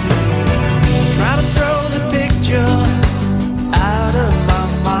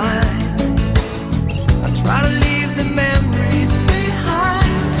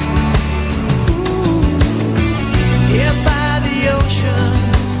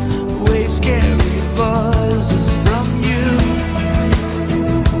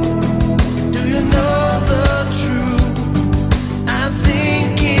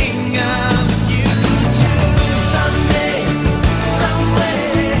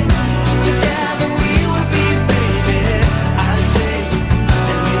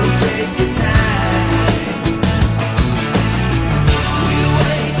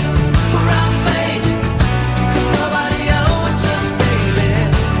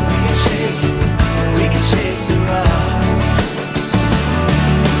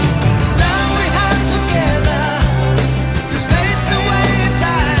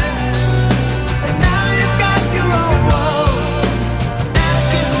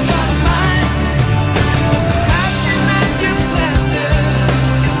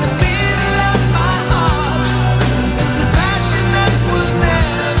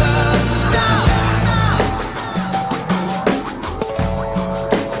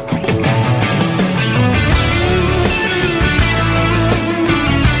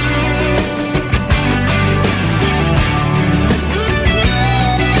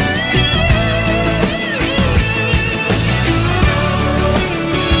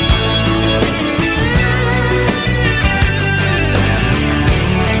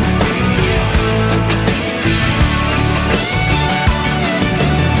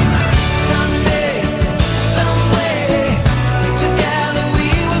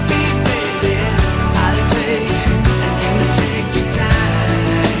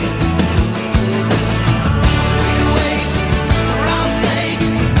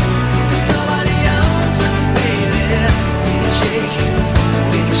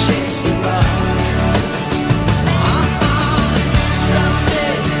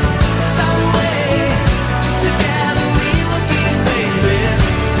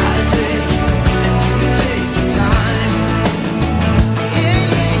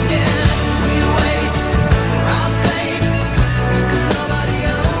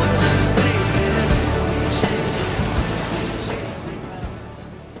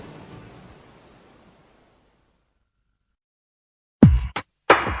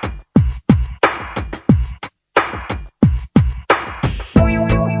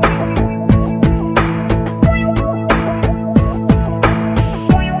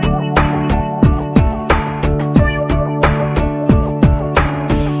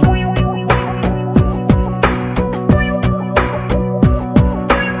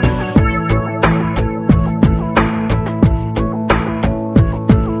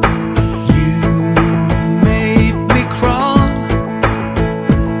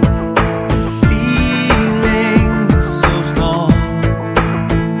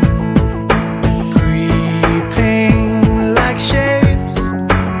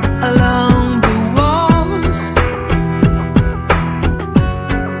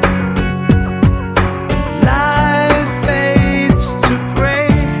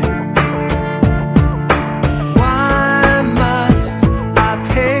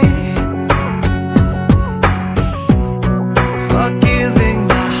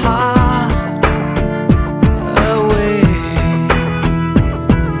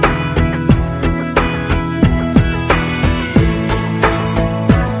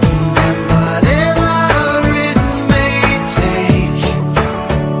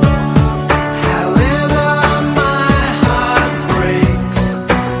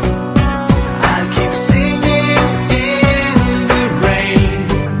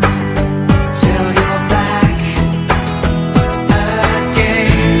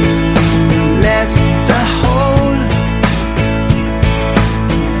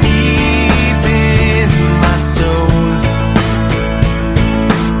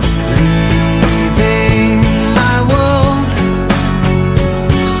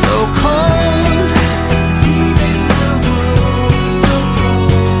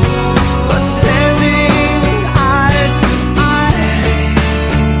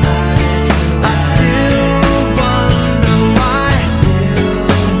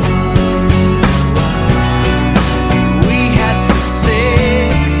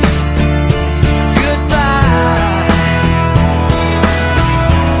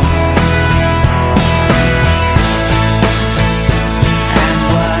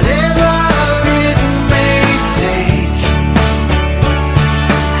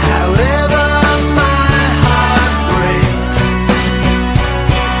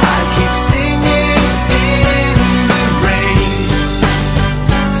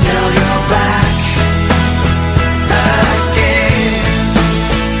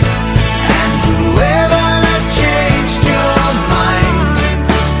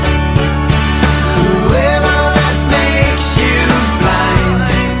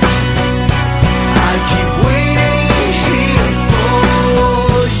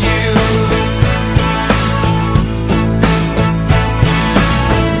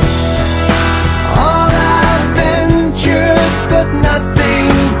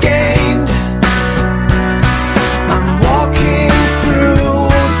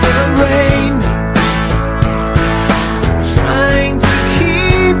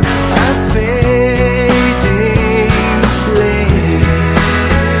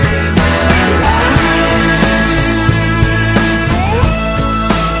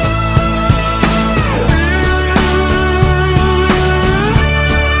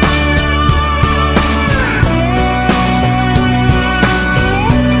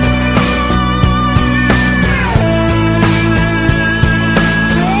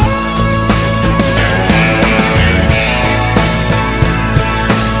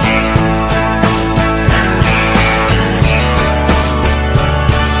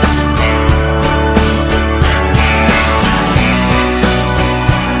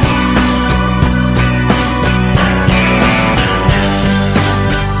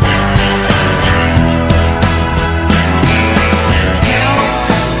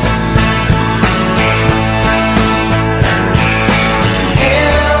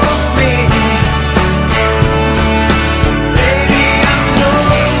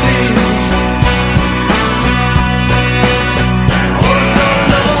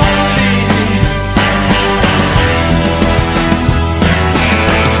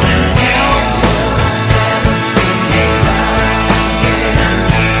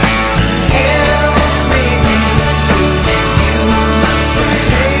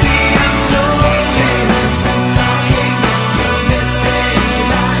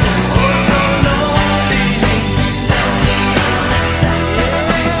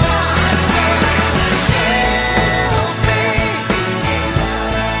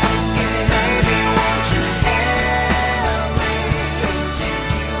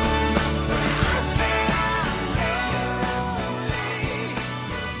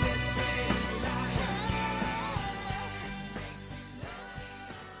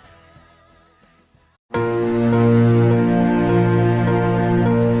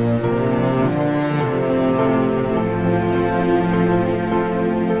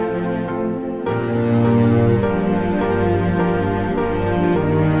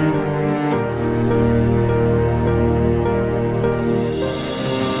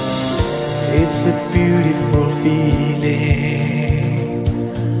 It's a beautiful feeling,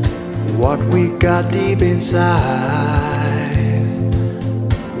 what we got deep inside.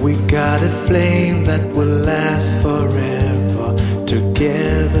 We got a flame that will last forever,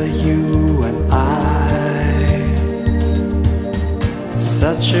 together you and I.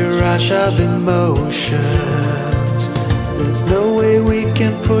 Such a rush of emotions, there's no way we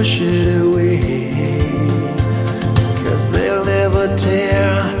can push it away, 'cause they'll never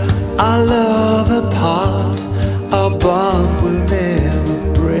tear our love apart, our bond will never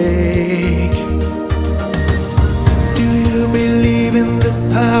break. Do you believe in the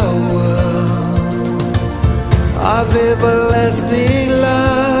power of everlasting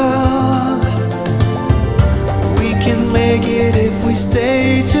love? We can make it if we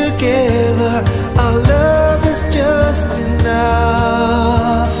stay together, our love is just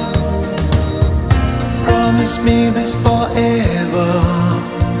enough. Promise me this forever,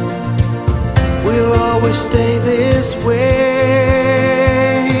 we'll always stay this way.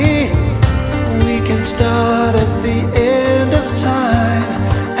 We can start at the end of time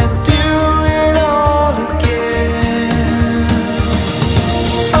and do it all again.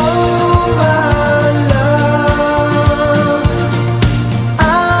 Oh my love,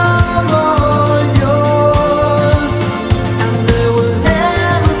 I'm all yours, and there will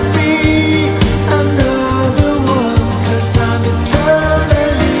never be another one, 'cause I'm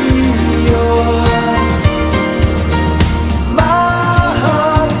eternally yours. My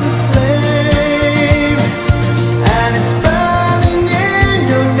heart's a flame, and it's burning in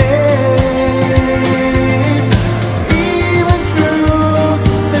your name. Even through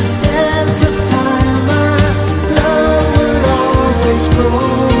the sands of time, my love will always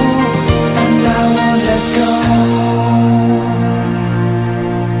grow, and I won't let go.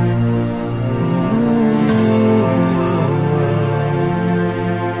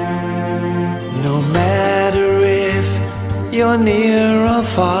 No matter if you're near or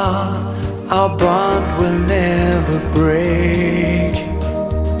far, our bond will never break.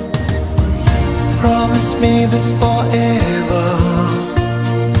 Promise me this forever,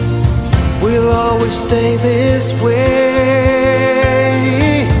 we'll always stay this way.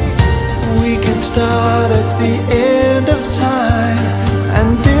 We can start at the end of time and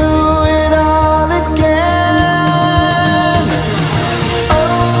do it all again.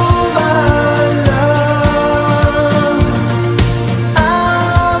 Oh my love,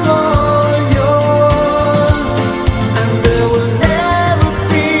 I'm all yours, and there will never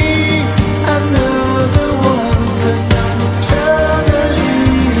be another one, 'cause I'm eternally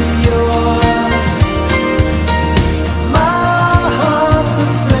yours. My heart's a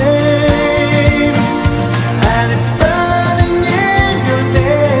flame, and it's burning in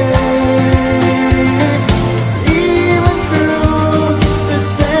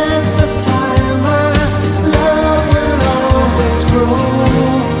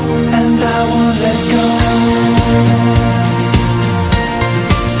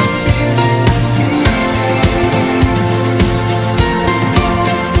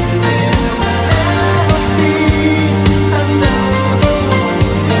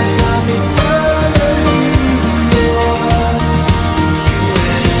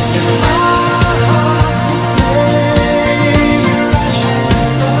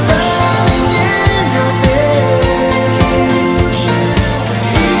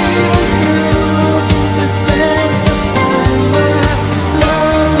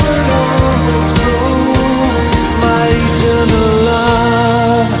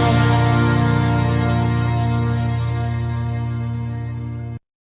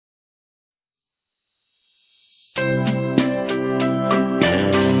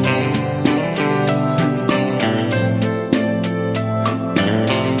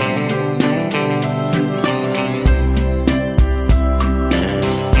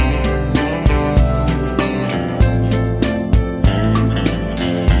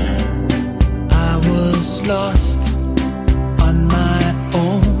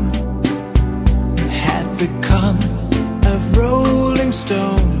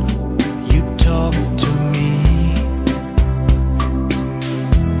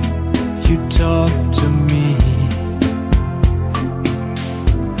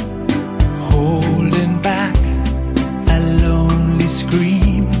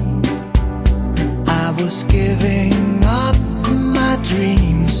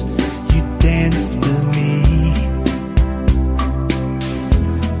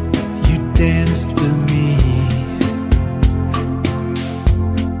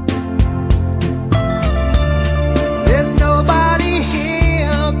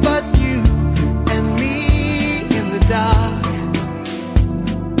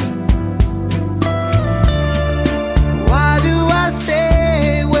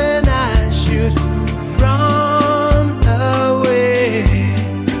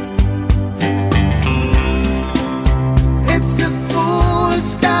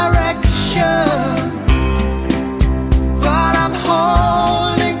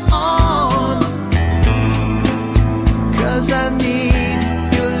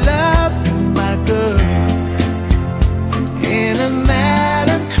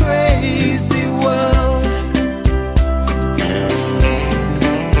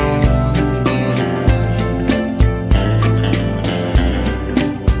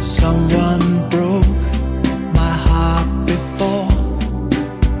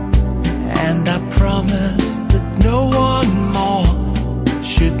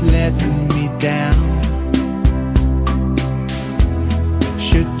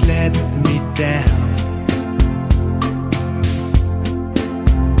should let me down.